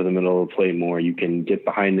ball over the middle of the plate more. You can get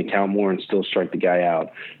behind the count more and still strike the guy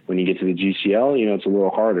out. When you get to the GCL, it's a little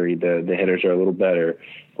harder. The hitters are a little better.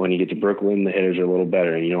 When you get to Brooklyn, the hitters are a little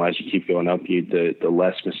better. And, as you keep going up, the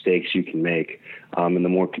less mistakes you can make, and the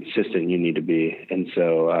more consistent you need to be. And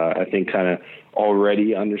so I think kind of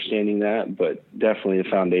already understanding that, but definitely the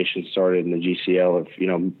foundation started in the GCL of,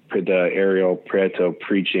 the Ariel Prieto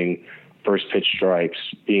preaching first pitch strikes,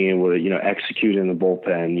 being able to, execute in the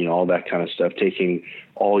bullpen, all that kind of stuff, taking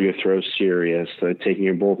all your throws serious, taking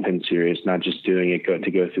your bullpen serious, not just doing it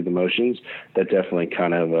to go through the motions. That definitely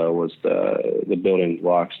kind of was the building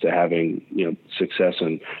blocks to having, success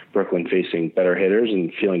in Brooklyn, facing better hitters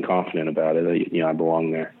and feeling confident about it. I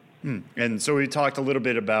belong there. And so we talked a little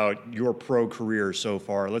bit about your pro career so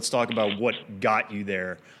far. Let's talk about what got you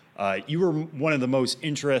there. You were one of the most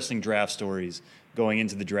interesting draft stories going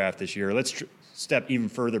into the draft this year. Let's step even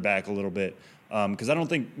further back a little bit, because I don't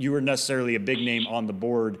think you were necessarily a big name on the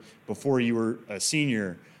board before you were a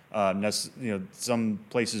senior. Some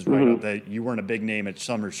places write out that you weren't a big name at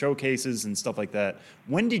summer showcases and stuff like that.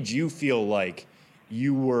 When did you feel like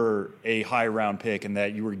you were a high round pick and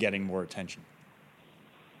that you were getting more attention?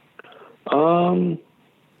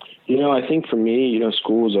 I think for me,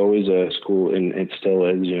 school was always a school, and it still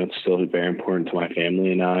is, it's still very important to my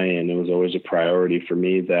family and I, and it was always a priority for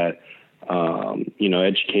me that,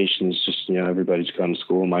 education is just, everybody's gone to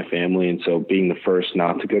school in my family. And so being the first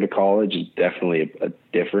not to go to college is definitely a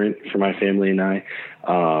different for my family and I.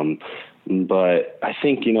 But I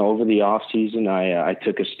think, over the off season, I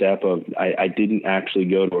took a step of, I didn't actually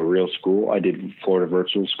go to a real school. I did Florida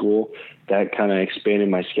virtual school. That kind of expanded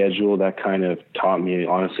my schedule. That kind of taught me,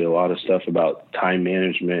 honestly, a lot of stuff about time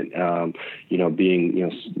management,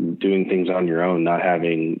 being, doing things on your own, not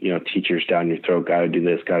having, teachers down your throat, got to do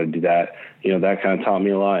this, got to do that. That kind of taught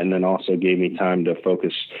me a lot. And then also gave me time to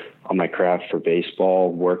focus on my craft for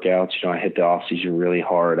baseball workouts. I hit the off season really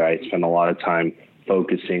hard. I spent a lot of time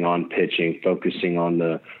focusing on pitching, focusing on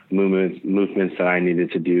the movements that I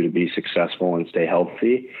needed to do to be successful and stay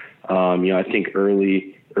healthy. I think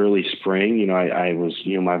early spring, I was,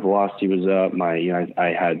 my velocity was up.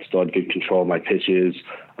 I still had good control of my pitches.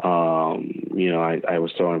 I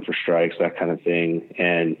was throwing for strikes, that kind of thing.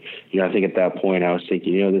 And, I think at that point I was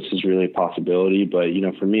thinking, this is really a possibility. But,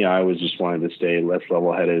 for me, I was just wanted to stay less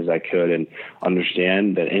level-headed as I could and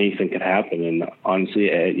understand that anything could happen. And honestly,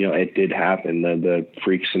 it did happen, the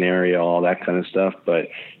freak scenario, all that kind of stuff. But,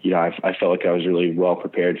 I felt like I was really well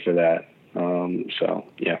prepared for that. So,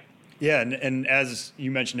 yeah. Yeah, and as you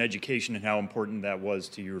mentioned education and how important that was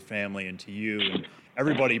to your family and to you, and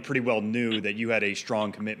everybody pretty well knew that you had a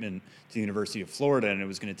strong commitment to the University of Florida and it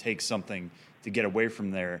was going to take something to get away from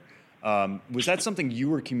there. Was that something you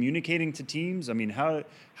were communicating to teams? I mean,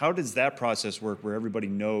 how does that process work where everybody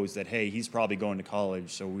knows that, hey, he's probably going to college,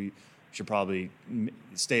 so we should probably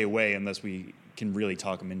stay away unless we can really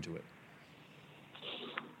talk him into it?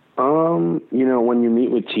 When you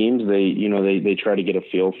meet with teams, they try to get a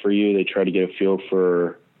feel for you. They try to get a feel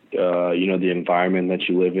for, the environment that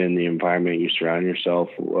you live in, the environment you surround yourself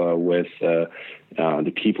with,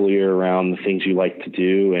 the people you're around, the things you like to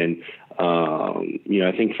do. And,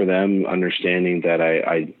 I think for them, understanding that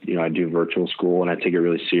I do virtual school and I take it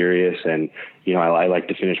really serious. And, I like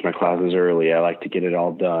to finish my classes early. I like to get it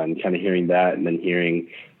all done, kind of hearing that, and then hearing,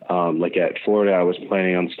 like at Florida, I was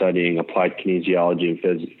planning on studying applied kinesiology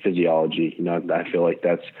and physiology. I feel like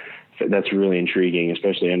that's really intriguing,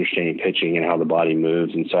 especially understanding pitching and how the body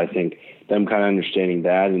moves. And so I think them kind of understanding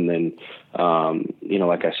that. And then,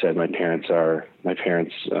 like I said, my parents,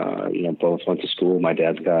 both went to school. My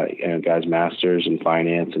dad's got guy's master's in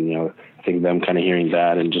finance, and, I think them kind of hearing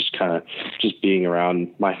that and just being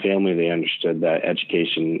around my family, they understood that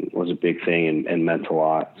education was a big thing and meant a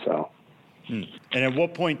lot. So. And at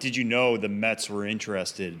what point did you know the Mets were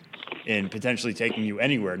interested in potentially taking you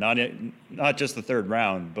anywhere, not just the third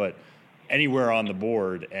round, but anywhere on the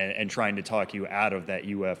board and trying to talk you out of that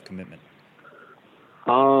UF commitment?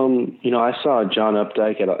 I saw John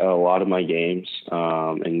Updike at a lot of my games,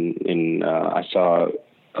 and I saw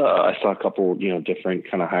a couple, different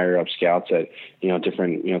kind of higher up scouts at,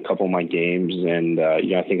 different, couple of my games. And, I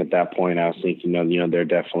think at that point I was thinking, they're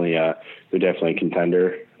definitely a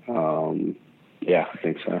contender. Yeah, I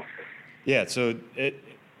think so. Yeah. So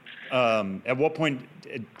at what point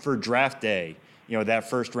for draft day, that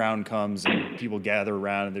first round comes and people gather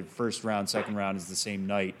around, and the first round, second round is the same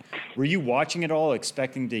night. Were you watching it all,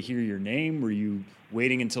 expecting to hear your name? Were you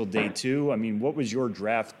waiting until day two? I mean, what was your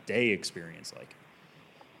draft day experience like?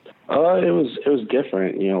 It was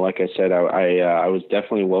different. Like I said, I was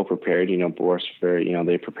definitely well prepared. Boris,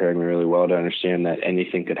 they prepared me really well to understand that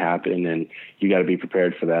anything could happen, and you got to be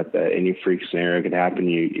prepared for that any freak scenario could happen.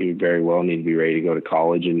 You very well need to be ready to go to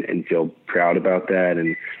college and feel proud about that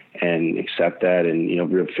and accept that and,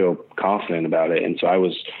 feel confident about it. And so I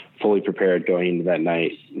was fully prepared going into that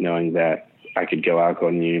night, knowing that I could go out,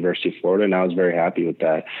 going to the University of Florida, and I was very happy with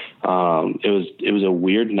that. It was a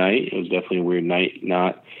weird night. It was definitely a weird night,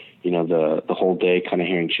 not, the whole day kind of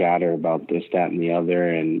hearing chatter about this, that, and the other,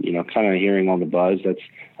 and, kind of hearing all the buzz. That's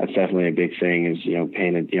definitely a big thing is,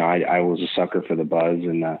 I was a sucker for the buzz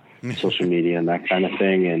and social media and that kind of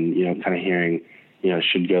thing. And, kind of hearing,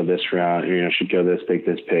 should go this route, should go this, take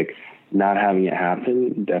this pick. Not having it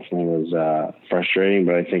happen definitely was frustrating,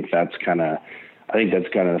 but I think that's kind of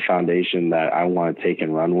the foundation that I want to take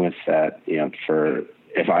and run with. That, for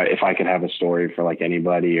if I could have a story for like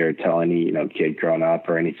anybody or tell any kid growing up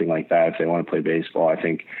or anything like that, if they want to play baseball, I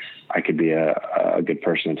think I could be a good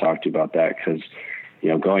person to talk to about that. Because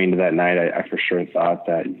going into that night, I for sure thought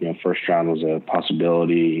that first round was a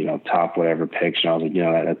possibility, top whatever picks, and I was like,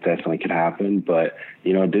 that definitely could happen, but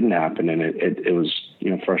it didn't happen, and it was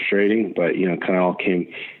frustrating, but kind of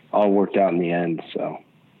all worked out in the end. So.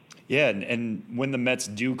 Yeah, and when the Mets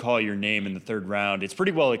do call your name in the third round, it's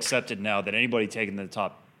pretty well accepted now that anybody taking the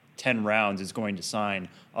top 10 rounds is going to sign.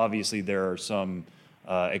 Obviously, there are some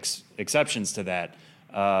exceptions to that.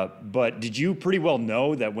 But did you pretty well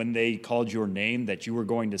know that when they called your name that you were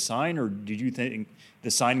going to sign, or did you think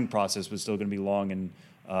the signing process was still going to be long and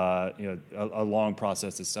a long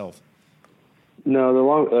process itself?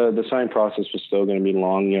 No, the sign process was still going to be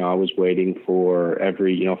long. I was waiting for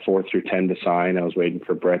every 4 through 10 to sign. I was waiting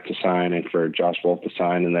for Brett to sign and for Josh Wolf to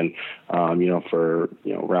sign, and then for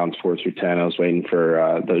rounds 4 through 10, I was waiting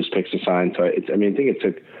for those picks to sign. So I think it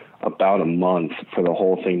took about a month for the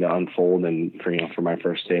whole thing to unfold and for my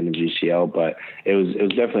first day in the GCL. But it was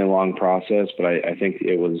definitely a long process. But I think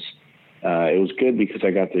it was good because I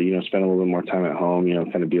got to spend a little bit more time at home,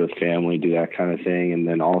 kind of be with family, do that kind of thing, and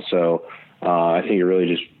then also. I think it really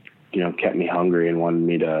just, kept me hungry and wanted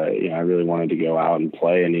me to, I really wanted to go out and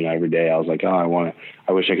play. And, every day I was like, I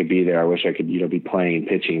wish I could be there. I wish I could, be playing and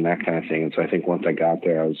pitching, that kind of thing. And so I think once I got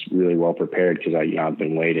there, I was really well prepared because I've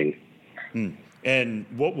been waiting. And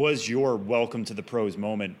what was your welcome to the pros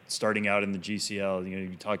moment starting out in the GCL?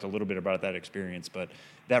 You talked a little bit about that experience, but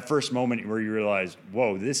that first moment where you realized,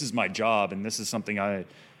 whoa, this is my job. And this is something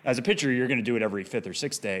as a pitcher, you're going to do it every fifth or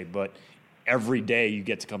sixth day, but every day you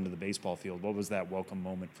get to come to the baseball field. What was that welcome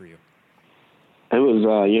moment for you? It was,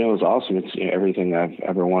 it was awesome. It's everything I've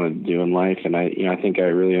ever wanted to do in life. And I think I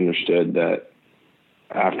really understood that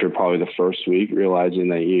after probably the first week, realizing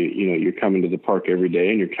that you're coming to the park every day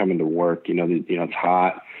and you're coming to work, it's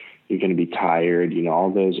hot, you're going to be tired,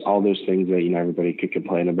 all those things that, everybody could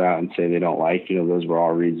complain about and say they don't like, those were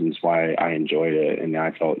all reasons why I enjoyed it. And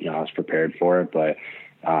I felt, I was prepared for it. But,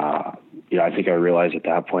 I think I realized at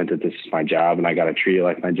that point that this is my job and I got to treat it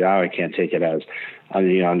like my job. I can't take it as,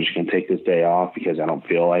 I'm just going to take this day off because I don't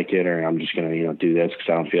feel like it, or I'm just going to, do this because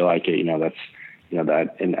I don't feel like it. That's,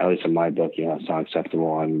 that, and at least in my book, it's not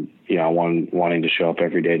acceptable. I'm, wanting to show up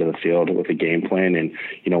every day to the field with a game plan and,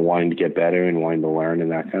 wanting to get better and wanting to learn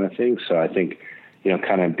and that kind of thing. So I think,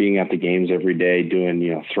 kind of being at the games every day,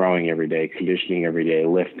 doing, throwing every day, conditioning every day,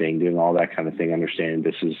 lifting, doing all that kind of thing, understanding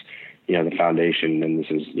this is, the foundation, and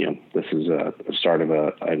this is a start of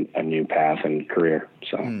a new path and career.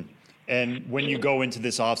 So. And when you go into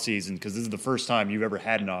this off season, because this is the first time you've ever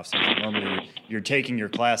had an off season, normally you're taking your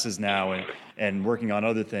classes now and working on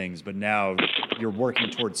other things, but now you're working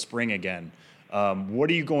towards spring again. What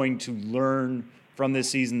are you going to learn from this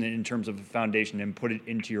season in terms of a foundation and put it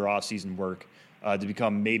into your off season work to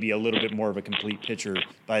become maybe a little bit more of a complete pitcher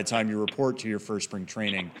by the time you report to your first spring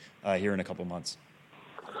training here in a couple months?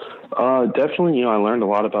 Definitely, I learned a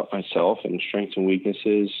lot about myself and strengths and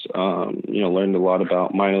weaknesses. Learned a lot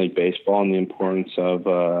about minor league baseball and the importance of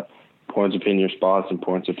hitting your spots,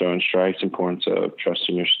 importance of throwing strikes, importance of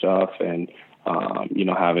trusting your stuff, and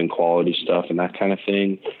having quality stuff and that kind of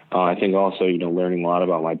thing. I think also, learning a lot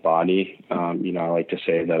about my body. I like to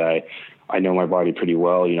say that I know my body pretty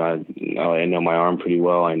well. I know my arm pretty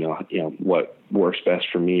well. I know, what works best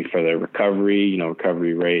for me for the recovery,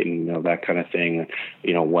 recovery rate and, that kind of thing,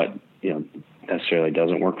 what, necessarily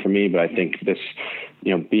doesn't work for me. But I think this,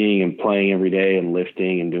 being and playing every day and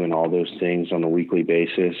lifting and doing all those things on a weekly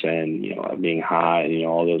basis and, being hot and,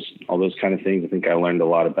 all those kind of things, I think I learned a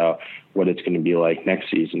lot about what it's going to be like next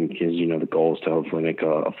season because, the goal is to hopefully make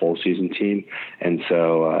a full season team. And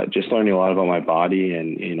so just learning a lot about my body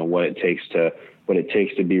and, what it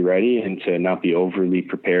takes to be ready and to not be overly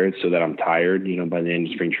prepared so that I'm tired, by the end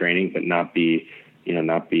of spring training, but not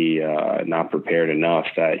prepared enough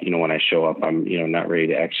that, when I show up, I'm, not ready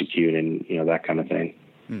to execute and, that kind of thing.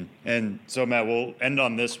 And so, Matt, we'll end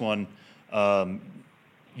on this one.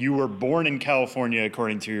 You were born in California,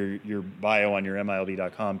 according to your bio on your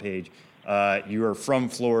MILB.com page. You are from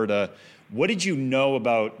Florida. What did you know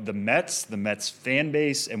about the Mets fan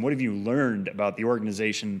base, and what have you learned about the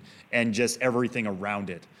organization and just everything around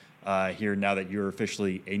it here now that you're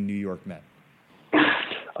officially a New York Met?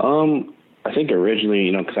 I think originally,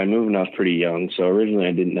 because I moved when I was pretty young, so originally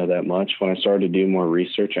I didn't know that much. When I started to do more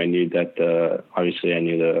research, I knew that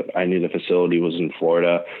I knew the facility was in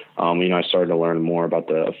Florida. I started to learn more about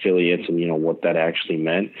the affiliates and what that actually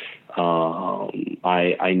meant.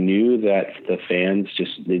 I knew that the fans,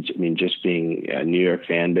 just being a New York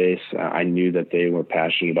fan base, I knew that they were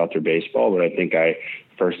passionate about their baseball, but I think I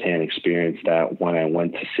firsthand experienced that when I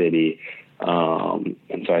went to City.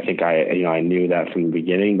 And so I think I knew that from the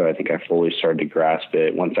beginning, but I think I fully started to grasp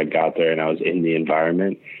it once I got there and I was in the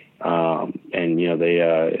environment. I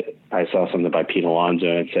saw something by Pete Alonso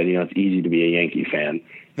and it said, it's easy to be a Yankee fan.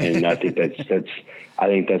 And I think that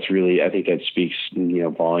speaks,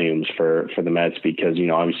 volumes for the Mets because,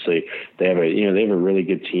 obviously they have a really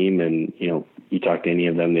good team and, you talk to any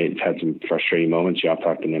of them, they've had some frustrating moments. I've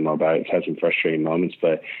talked to them about it. It's had some frustrating moments,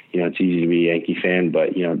 but it's easy to be a Yankee fan.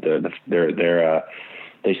 But they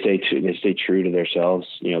stay true to themselves.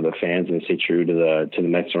 The fans, and they stay true to the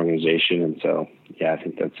Mets organization. And so, I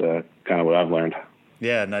think that's kind of what I've learned.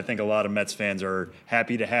 Yeah, and I think a lot of Mets fans are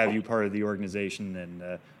happy to have you part of the organization, and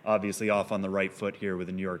obviously off on the right foot here with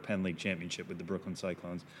the New York Penn League Championship with the Brooklyn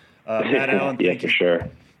Cyclones. Matt Allan, for sure.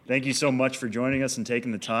 Thank you so much for joining us and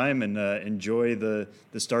taking the time, and enjoy the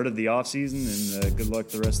start of the offseason, and good luck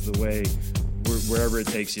the rest of the way wherever it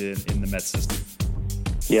takes you in the Mets system.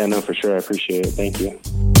 Yeah, no, for sure. I appreciate it. Thank you.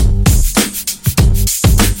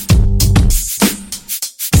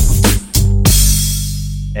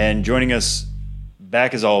 And joining us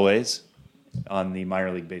back as always on the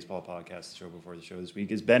Minor League Baseball podcast, the show before the show this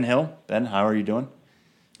week, is Ben Hill. Ben, how are you doing?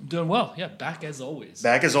 I'm doing well. Yeah, back as always.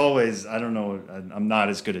 Back as always. I don't know. I'm not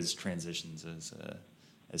as good as transitions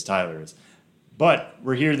as Tyler is. But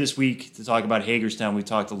we're here this week to talk about Hagerstown. We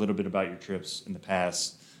talked a little bit about your trips in the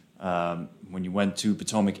past when you went to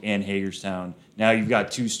Potomac and Hagerstown. Now you've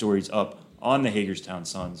got two stories up on the Hagerstown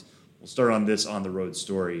Suns. We'll start on this on-the-road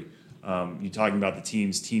story. You're talking about the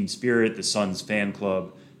team's team spirit, the Suns fan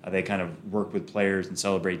club, how they kind of work with players and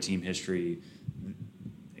celebrate team history,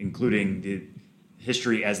 including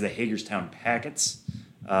history as the Hagerstown Packets.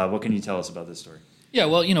 What can you tell us about this story? Yeah,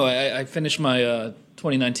 well, I finished my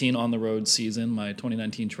 2019 on-the-road season, my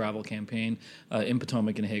 2019 travel campaign in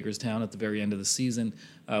Potomac and Hagerstown at the very end of the season.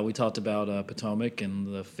 We talked about Potomac and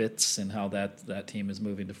the Fitz and how that team is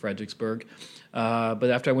moving to Fredericksburg. But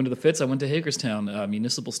after I went to the Fitz, I went to Hagerstown.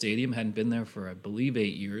 Municipal Stadium, hadn't been there for, I believe,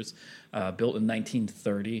 8 years, built in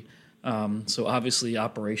 1930. So obviously,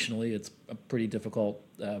 operationally, it's a pretty difficult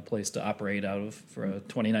place to operate out of for a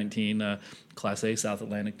 2019 Class A South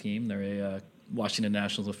Atlantic team. They're a Washington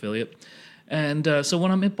Nationals affiliate. And so when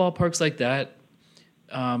I'm at ballparks like that,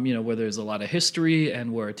 where there's a lot of history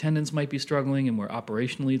and where attendance might be struggling and where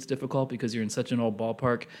operationally it's difficult because you're in such an old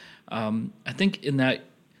ballpark, I think in that,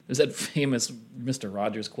 there's that famous Mr.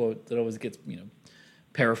 Rogers quote that always gets,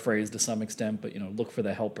 paraphrased to some extent, but, look for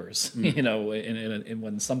the helpers, and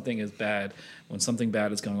when something is bad, when something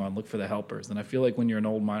bad is going on, look for the helpers. And I feel like when you're in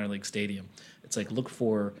an old minor league stadium, it's like, look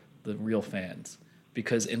for the real fans.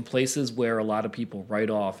 Because in places where a lot of people write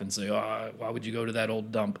off and say, why would you go to that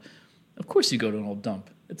old dump? Of course you go to an old dump.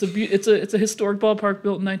 It's a historic ballpark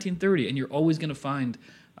built in 1930, and you're always going to find,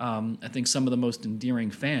 I think, some of the most endearing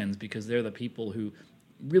fans because they're the people who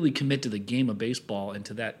really commit to the game of baseball and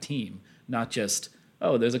to that team, not just,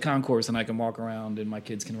 there's a concourse and I can walk around and my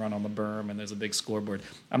kids can run on the berm and there's a big scoreboard.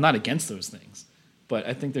 I'm not against those things, but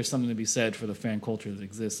I think there's something to be said for the fan culture that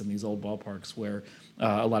exists in these old ballparks where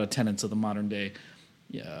a lot of tenets of the modern day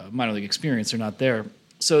minor league experience are not there.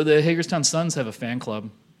 So the Hagerstown Suns have a fan club.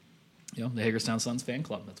 The Hagerstown Suns fan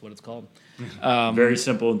club. That's what it's called. Very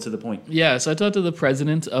simple and to the point. Yeah, so I talked to the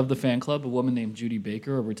president of the fan club, a woman named Judy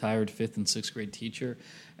Baker, a retired 5th and 6th grade teacher.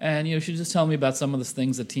 And, she just telling me about some of the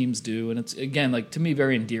things that teams do. And it's, again, like, to me,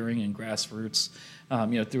 very endearing and grassroots.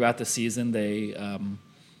 Throughout the season, they...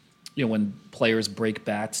 when players break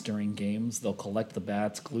bats during games, they'll collect the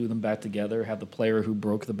bats, glue them back together, have the player who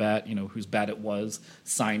broke the bat, whose bat it was,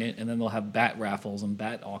 sign it, and then they'll have bat raffles and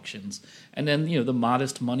bat auctions. And then, the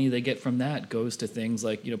modest money they get from that goes to things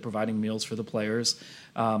like, providing meals for the players.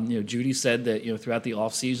 Judy said that, throughout the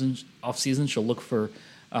off season, she'll look for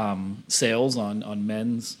sales on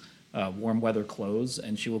men's warm weather clothes,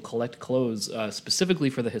 and she will collect clothes specifically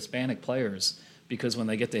for the Hispanic players because when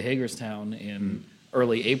they get to Hagerstown in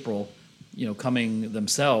early April, coming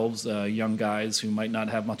themselves, young guys who might not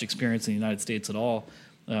have much experience in the United States at all,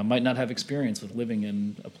 might not have experience with living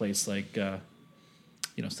in a place like,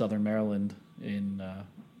 Southern Maryland in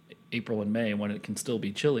April and May when it can still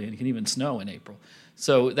be chilly and it can even snow in April.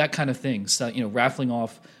 So that kind of thing, raffling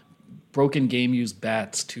off broken game-used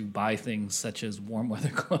bats to buy things such as warm weather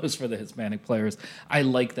clothes for the Hispanic players. I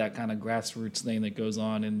like that kind of grassroots thing that goes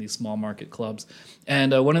on in these small market clubs.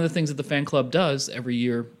 And one of the things that the fan club does every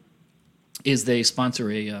year is they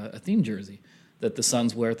sponsor a theme jersey that the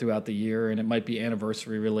Suns wear throughout the year, and it might be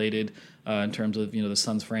anniversary related in terms of the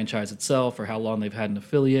Suns franchise itself or how long they've had an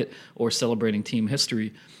affiliate or celebrating team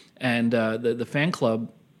history. And the fan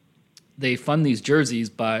club, they fund these jerseys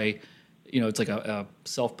by it's like a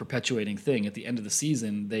self-perpetuating thing. At the end of the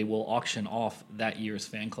season, they will auction off that year's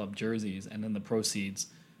fan club jerseys, and then the proceeds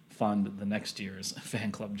fund the next year's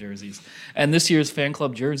fan club jerseys. And this year's fan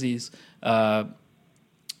club jerseys,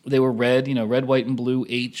 they were red, red, white, and blue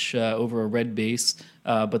H over a red base.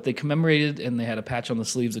 But they commemorated, and they had a patch on the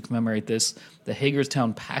sleeves to commemorate this, the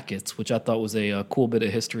Hagerstown Packets, which I thought was a cool bit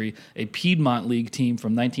of history, a Piedmont League team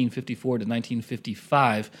from 1954 to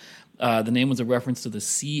 1955. The name was a reference to the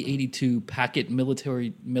C-82 Packet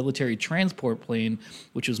military transport plane,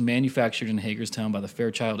 which was manufactured in Hagerstown by the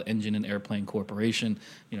Fairchild Engine and Airplane Corporation,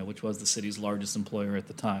 which was the city's largest employer at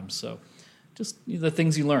the time. So just the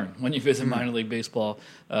things you learn when you visit minor league baseball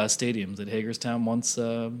stadiums. That Hagerstown once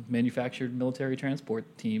manufactured military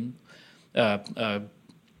transport team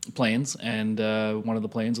planes, and one of the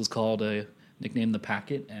planes was called nicknamed the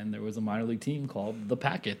Packet, and there was a minor league team called the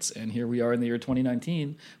Packets. And here we are in the year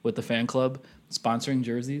 2019 with the fan club sponsoring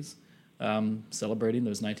jerseys, celebrating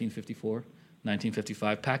those 1954,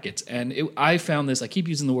 1955 Packets. And I found this, I keep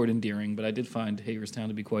using the word endearing, but I did find Hagerstown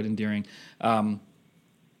to be quite endearing.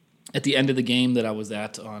 At the end of the game that I was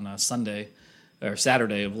at on Sunday, or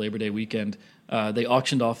Saturday of Labor Day weekend, they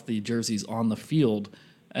auctioned off the jerseys on the field.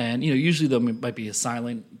 And, usually there might be a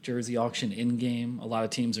silent jersey auction in-game. A lot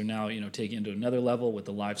of teams are now, taking it to another level with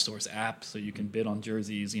the Live Source app, so you can bid on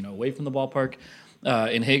jerseys, away from the ballpark.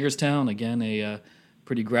 In Hagerstown, again, a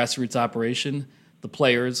pretty grassroots operation. The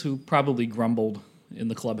players, who probably grumbled in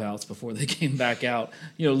the clubhouse before they came back out,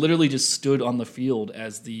 literally just stood on the field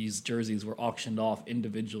as these jerseys were auctioned off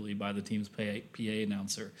individually by the team's PA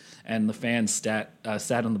announcer. And the fans sat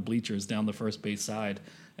on the bleachers down the first base side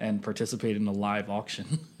and participated in a live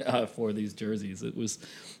auction for these jerseys. It was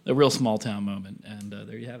a real small town moment, and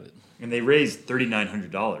there you have it. And they raised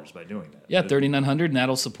 $3,900 by doing that. Yeah, $3,900, and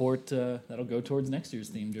that'll support. That'll go towards next year's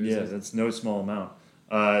theme jerseys. Yeah, that's no small amount.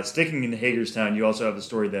 Sticking in Hagerstown, you also have a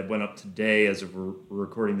story that went up today as of we're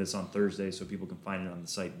recording this on Thursday, so people can find it on the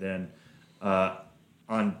site then.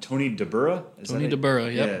 On Tony DeBurra. Tony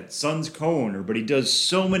DeBurra, yep. Yeah, Suns co-owner, but he does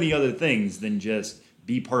so many other things than just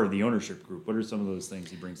be part of the ownership group. What are some of those things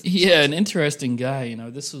he brings to the Yeah, Suns? an interesting guy. You know,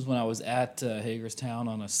 this was when I was at Hagerstown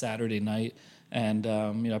on a Saturday night, and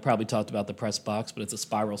I probably talked about the press box, but it's a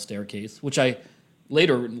spiral staircase, which I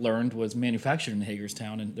later learned was manufactured in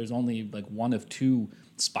Hagerstown, and there's only like one of two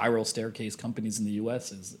spiral staircase companies in the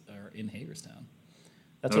U.S. are in Hagerstown.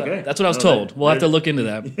 That's what I was told. We'll have to look into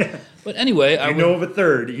that. Yeah. But anyway, I know of a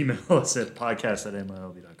third. Email us at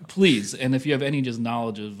podcast@mlb.com. Please, and if you have any just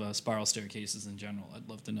knowledge of spiral staircases in general, I'd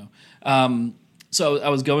love to know. So I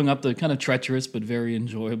was going up the kind of treacherous but very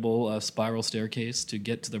enjoyable spiral staircase to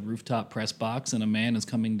get to the rooftop press box, and a man is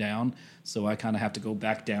coming down, so I kind of have to go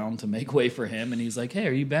back down to make way for him, and he's like, "Hey,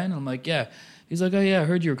 are you Ben?" And I'm like, "Yeah." He's like, "Oh, yeah, I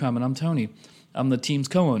heard you were coming. I'm Tony. I'm the team's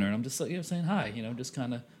co-owner." And I'm just like, saying hi, just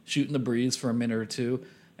kind of shooting the breeze for a minute or two.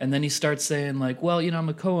 And then he starts saying like, "Well, I'm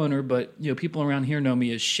a co-owner, but people around here know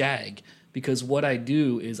me as Shag, because what I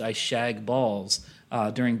do is I shag balls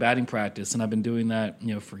during batting practice, and I've been doing that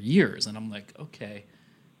for years." And I'm like, "Okay,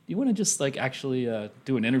 do you want to just like actually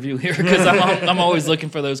do an interview here? Because I'm always looking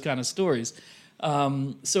for those kind of stories."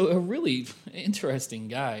 So a really interesting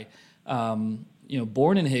guy,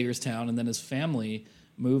 born in Hagerstown, and then his family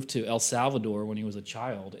moved to El Salvador when he was a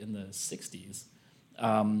child in the 60s.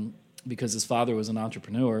 Because his father was an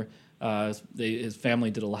entrepreneur. His family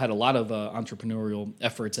had a lot of entrepreneurial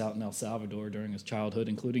efforts out in El Salvador during his childhood,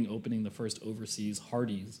 including opening the first overseas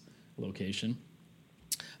Hardee's location.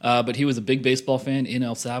 But he was a big baseball fan in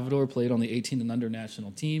El Salvador, played on the 18 and under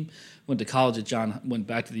national team, went to college went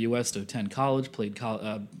back to the U.S. to attend college, played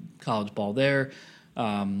college ball there.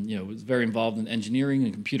 Was very involved in engineering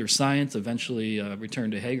and computer science, eventually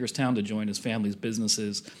returned to Hagerstown to join his family's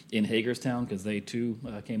businesses in Hagerstown, because they too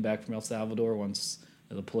came back from El Salvador once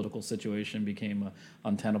the political situation became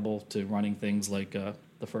untenable to running things like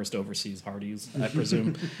the first overseas Hardee's, I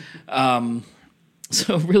presume.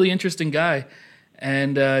 So really interesting guy.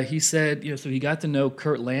 And he said, so he got to know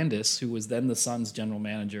Kurt Landis, who was then the Suns general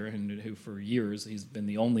manager, and who for years he's been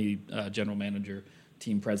the only general manager,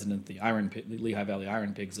 team president the Lehigh Valley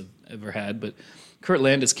Iron Pigs have ever had. But Kurt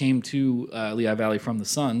Landis came to Lehigh Valley from the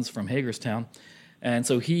Suns, from Hagerstown. And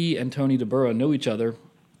so he and Tony DeBurra know each other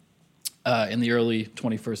in the early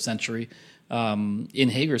 21st century in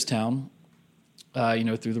Hagerstown,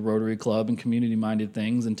 through the Rotary Club and community-minded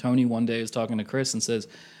things. And Tony one day is talking to Chris and says,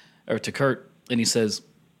 or to Kurt, and he says,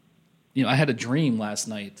 I had a dream last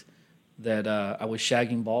night that I was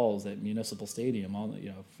shagging balls at Municipal Stadium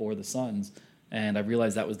for the Suns. And I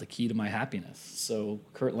realized that was the key to my happiness. So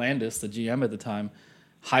Kurt Landis, the GM at the time,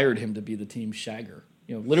 hired him to be the team shagger.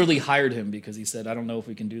 Literally hired him because he said, "I don't know if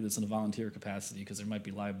we can do this in a volunteer capacity because there might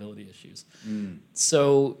be liability issues."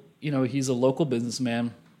 So, he's a local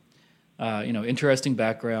businessman, interesting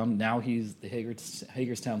background. Now he's the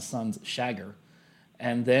Hagerstown Suns shagger.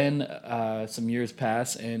 And then some years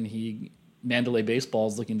pass, and Mandalay Baseball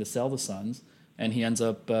is looking to sell the Suns, and he ends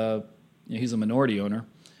up, he's a minority owner.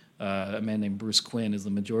 A man named Bruce Quinn is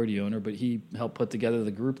the majority owner, but he helped put together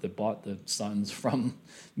the group that bought the Suns from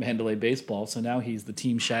Mandalay Baseball. So now he's the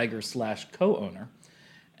team shagger / co-owner.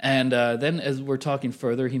 And then as we're talking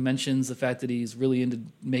further, he mentions the fact that he's really into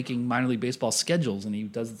making minor league baseball schedules, and he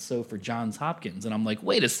does it so for Johns Hopkins. And I'm like,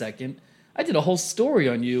 wait a second. I did a whole story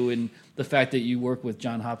on you and the fact that you work with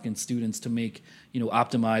Johns Hopkins students to make,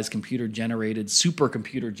 optimized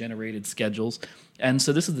supercomputer-generated schedules. And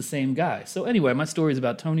so this is the same guy. So anyway, my story is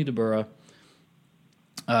about Tony DeBurra,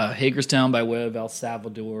 Hagerstown by way of El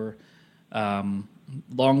Salvador,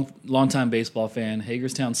 long-time baseball fan,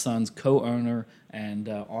 Hagerstown Suns co-owner and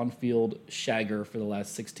on-field shagger for the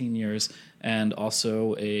last 16 years, and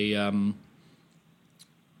also an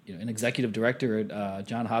executive director at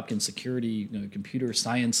Johns Hopkins Security, Computer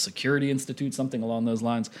Science Security Institute, something along those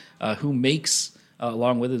lines, who makes,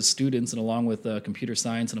 along with his students and along with computer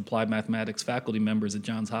science and applied mathematics faculty members at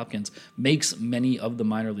Johns Hopkins, makes many of the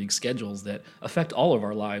minor league schedules that affect all of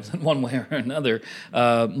our lives in one way or another,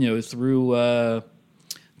 through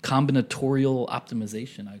combinatorial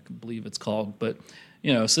optimization, I believe it's called. But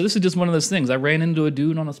so this is just one of those things. I ran into a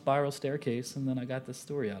dude on a spiral staircase, and then I got this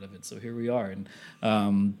story out of it. So here we are.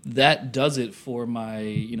 And that does it for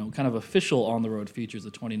my, kind of official on-the-road features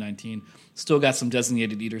of 2019. Still got some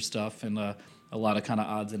designated eater stuff and a lot of kind of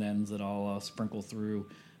odds and ends that I'll sprinkle through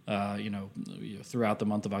throughout the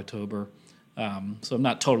month of October. So I'm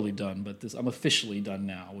not totally done, but I'm officially done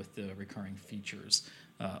now with the recurring features,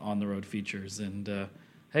 on the road features. And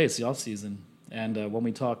hey, it's the off season. And when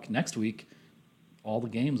we talk next week, all the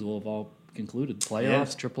games will have all concluded.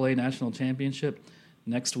 Playoffs, AAA National Championship.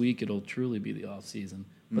 Next week, it'll truly be the off season.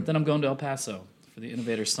 But then I'm going to El Paso for the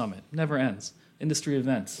Innovator Summit. Never ends. Industry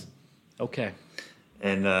events. Okay.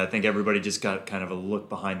 And I think everybody just got kind of a look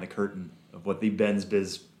behind the curtain of what the Ben's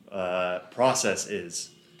Biz process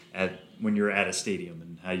is when you're at a stadium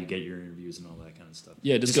and how you get your interviews and all that kind of stuff.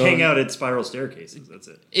 Yeah, just hang out at spiral staircases. That's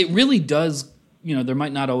it. It really does. There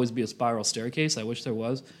might not always be a spiral staircase. I wish there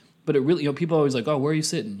was. But it really, people are always like, oh, where are you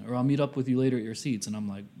sitting? Or I'll meet up with you later at your seats. And I'm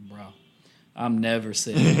like, bro, I'm never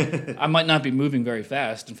sitting. I might not be moving very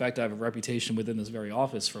fast. In fact, I have a reputation within this very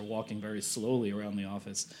office for walking very slowly around the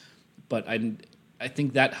office. But I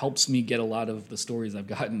think that helps me get a lot of the stories I've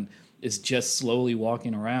gotten is just slowly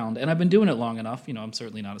walking around. And I've been doing it long enough. I'm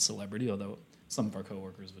certainly not a celebrity, although some of our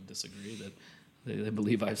coworkers would disagree that they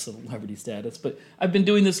believe I have celebrity status. But I've been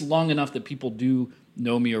doing this long enough that people do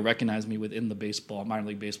know me or recognize me within the minor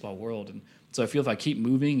league baseball world. And so I feel if I keep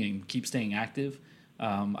moving and keep staying active,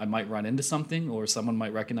 I might run into something or someone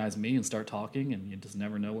might recognize me and start talking, and you just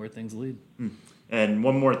never know where things lead. And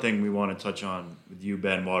one more thing we want to touch on with you,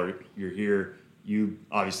 Ben, while you're here. You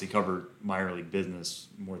obviously cover minor league business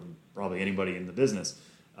more than probably anybody in the business.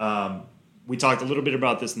 We talked a little bit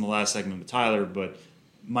about this in the last segment with Tyler, but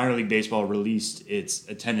minor league baseball released its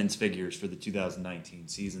attendance figures for the 2019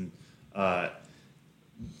 season.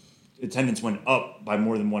 Attendance went up by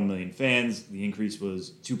more than 1 million fans. The increase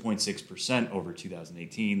was 2.6% over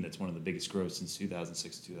 2018. That's one of the biggest growths since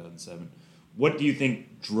 2006 to 2007. What do you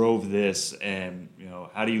think drove this, and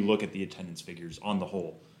how do you look at the attendance figures on the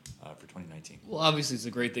whole for 2019? Well, obviously, it's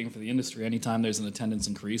a great thing for the industry anytime there's an attendance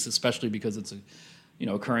increase, especially because it's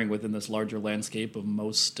occurring within this larger landscape of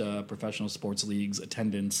most professional sports leagues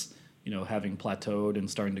attendance, having plateaued and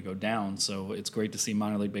starting to go down. So it's great to see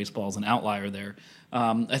minor league baseball as an outlier there.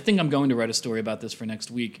 I think I'm going to write a story about this for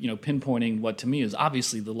next week, pinpointing what to me is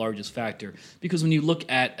obviously the largest factor. Because when you look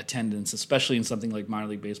at attendance, especially in something like minor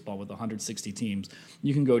league baseball with 160 teams,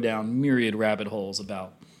 you can go down myriad rabbit holes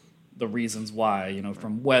about the reasons why,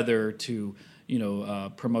 from weather to,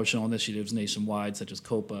 promotional initiatives nationwide, such as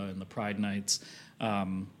Copa and the Pride Nights,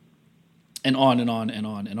 and on and on and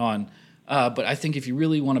on and on. But I think if you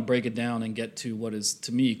really want to break it down and get to what is,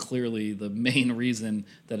 to me, clearly the main reason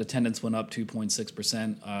that attendance went up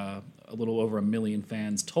 2.6%, a little over 1 million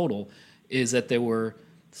fans total, is that there were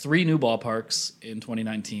 3 new ballparks in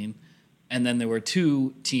 2019, and then there were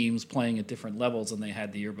 2 teams playing at different levels than they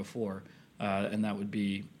had the year before, and that would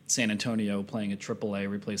be San Antonio playing at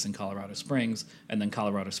AAA, replacing Colorado Springs, and then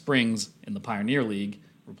Colorado Springs in the Pioneer League,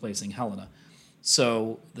 replacing Helena.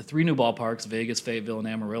 So the 3 new ballparks, Vegas, Fayetteville, and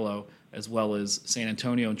Amarillo, as well as San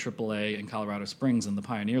Antonio in AAA and Colorado Springs in the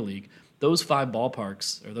Pioneer League, those 5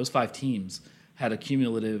 ballparks, or those 5 teams, had a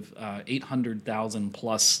cumulative 800,000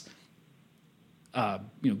 plus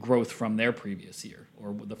growth from their previous year,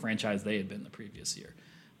 or the franchise they had been the previous year.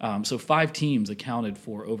 So 5 teams accounted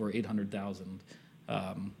for over 800,000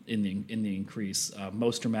 in the increase.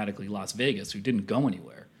 Most dramatically, Las Vegas, who didn't go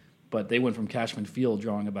anywhere, but they went from Cashman Field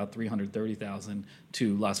drawing about 330,000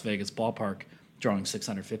 to Las Vegas Ballpark drawing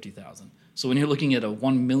 650,000. So when you're looking at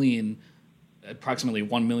approximately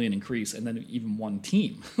 1 million increase, and then even one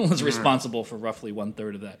team was responsible for roughly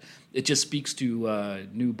 1/3 of that, it just speaks to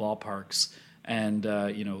new ballparks and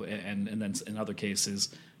and then in other cases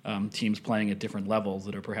teams playing at different levels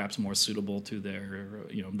that are perhaps more suitable to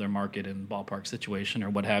their market and ballpark situation or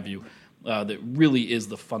what have you. That really is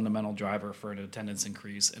the fundamental driver for an attendance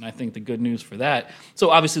increase. And I think the good news for that, so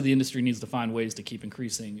obviously the industry needs to find ways to keep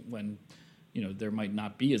increasing when there might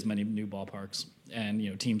not be as many new ballparks,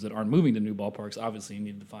 and teams that aren't moving to new ballparks obviously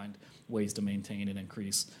need to find ways to maintain and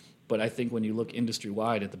increase. But I think when you look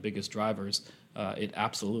industry-wide at the biggest drivers, it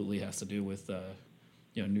absolutely has to do with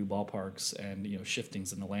new ballparks and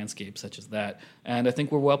shiftings in the landscape such as that. And I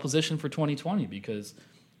think we're well positioned for 2020 because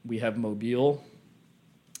we have Mobile,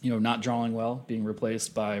 not drawing well, being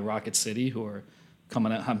replaced by Rocket City, who are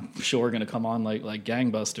coming out, I'm sure, going to come on like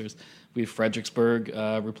gangbusters. We have Fredericksburg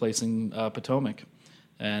replacing Potomac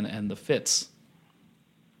and the Fitz.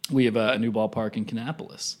 We have a new ballpark in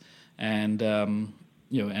Kannapolis, and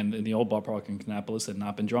and the old ballpark in Kannapolis had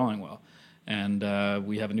not been drawing well. And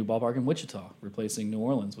we have a new ballpark in Wichita replacing New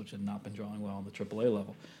Orleans, which had not been drawing well on the AAA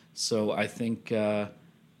level. So I think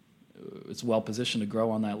it's well positioned to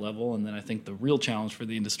grow on that level. And then I think the real challenge for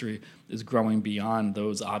the industry is growing beyond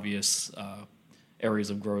those obvious areas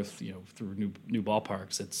of growth, through new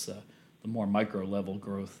ballparks. It's more micro level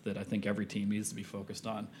growth that I think every team needs to be focused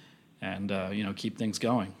on, and keep things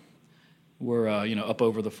going. We're up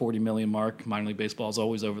over the 40 million mark. Minor league baseball is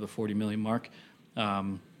always over the 40 million mark.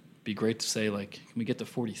 Be great to say, like, can we get to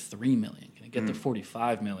 43 million? Can it get to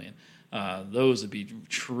 45 million? Those would be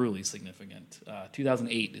truly significant.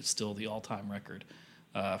 2008 is still the all-time record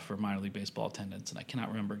for minor league baseball attendance, and I cannot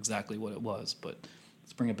remember exactly what it was, but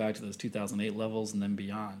let's bring it back to those 2008 levels and then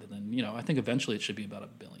beyond. And then, I think eventually it should be about 1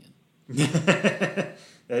 billion.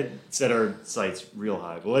 That set our sights real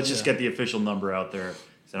high. Well, let's just get the official number out there,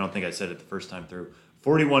 because I don't think I said it the first time through.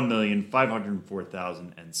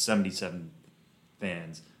 41,504,077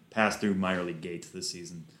 fans passed through minor league gates this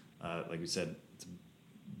season. Like we said, it's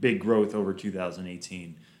big growth over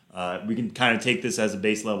 2018. We can kind of take this as a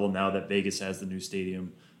base level now that Vegas has the new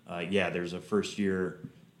stadium. There's a first-year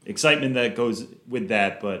excitement that goes with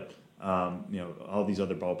that, but all these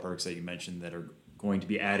other ballparks that you mentioned that are going to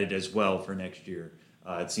be added as well for next year.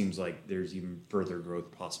 It seems like there's even further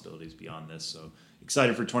growth possibilities beyond this. So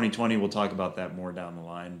excited for 2020. We'll talk about that more down the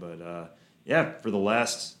line. But for the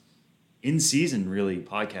last in-season, really,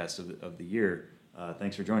 podcast of the year,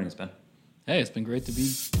 thanks for joining us, Ben. Hey, it's been great to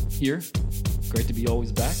be here. Great to be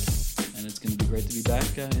always back. And it's going to be great to be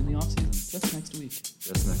back in the offseason just next week.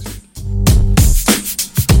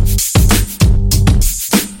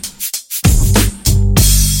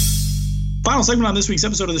 Final segment on this week's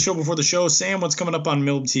episode of the Show Before the Show. Sam, what's coming up on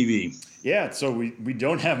MILB TV? Yeah, so we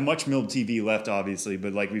don't have much MILB TV left, obviously,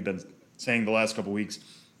 but like we've been saying the last couple weeks,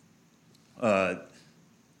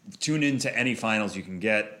 tune into any finals you can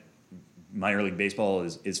get. Minor league baseball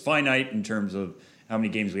is finite in terms of how many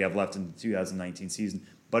games we have left in the 2019 season,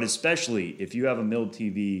 but especially if you have a MILB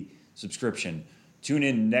TV subscription, tune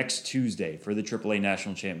in next Tuesday for the AAA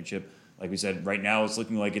National Championship. Like we said, right now it's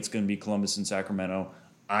looking like it's going to be Columbus and Sacramento.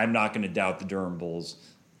 I'm not going to doubt the Durham Bulls.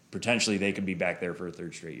 Potentially they could be back there for a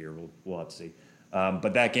third straight year. We'll have to see.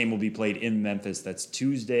 But that game will be played in Memphis. That's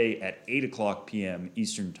Tuesday at 8 o'clock p.m.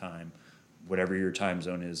 Eastern Time. Whatever your time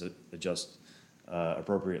zone is, adjust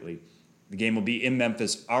appropriately. The game will be in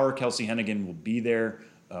Memphis. Our Kelsey Hennigan will be there.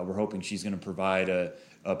 We're hoping she's going to provide a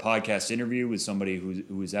podcast interview with somebody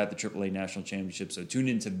who is at the AAA National Championship. So tune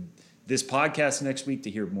into this podcast next week to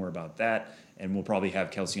hear more about that. And we'll probably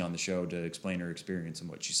have Kelsey on the show to explain her experience and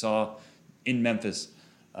what she saw in Memphis.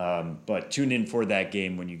 But tune in for that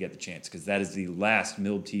game when you get the chance, because that is the last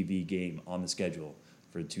MILB TV game on the schedule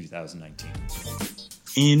for 2019.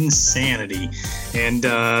 Insanity. And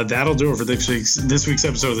that'll do it for this week's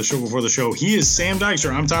episode of the Show Before the Show. He is Sam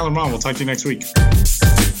Dykstra. I'm Tyler Maughan. We'll talk to you next week.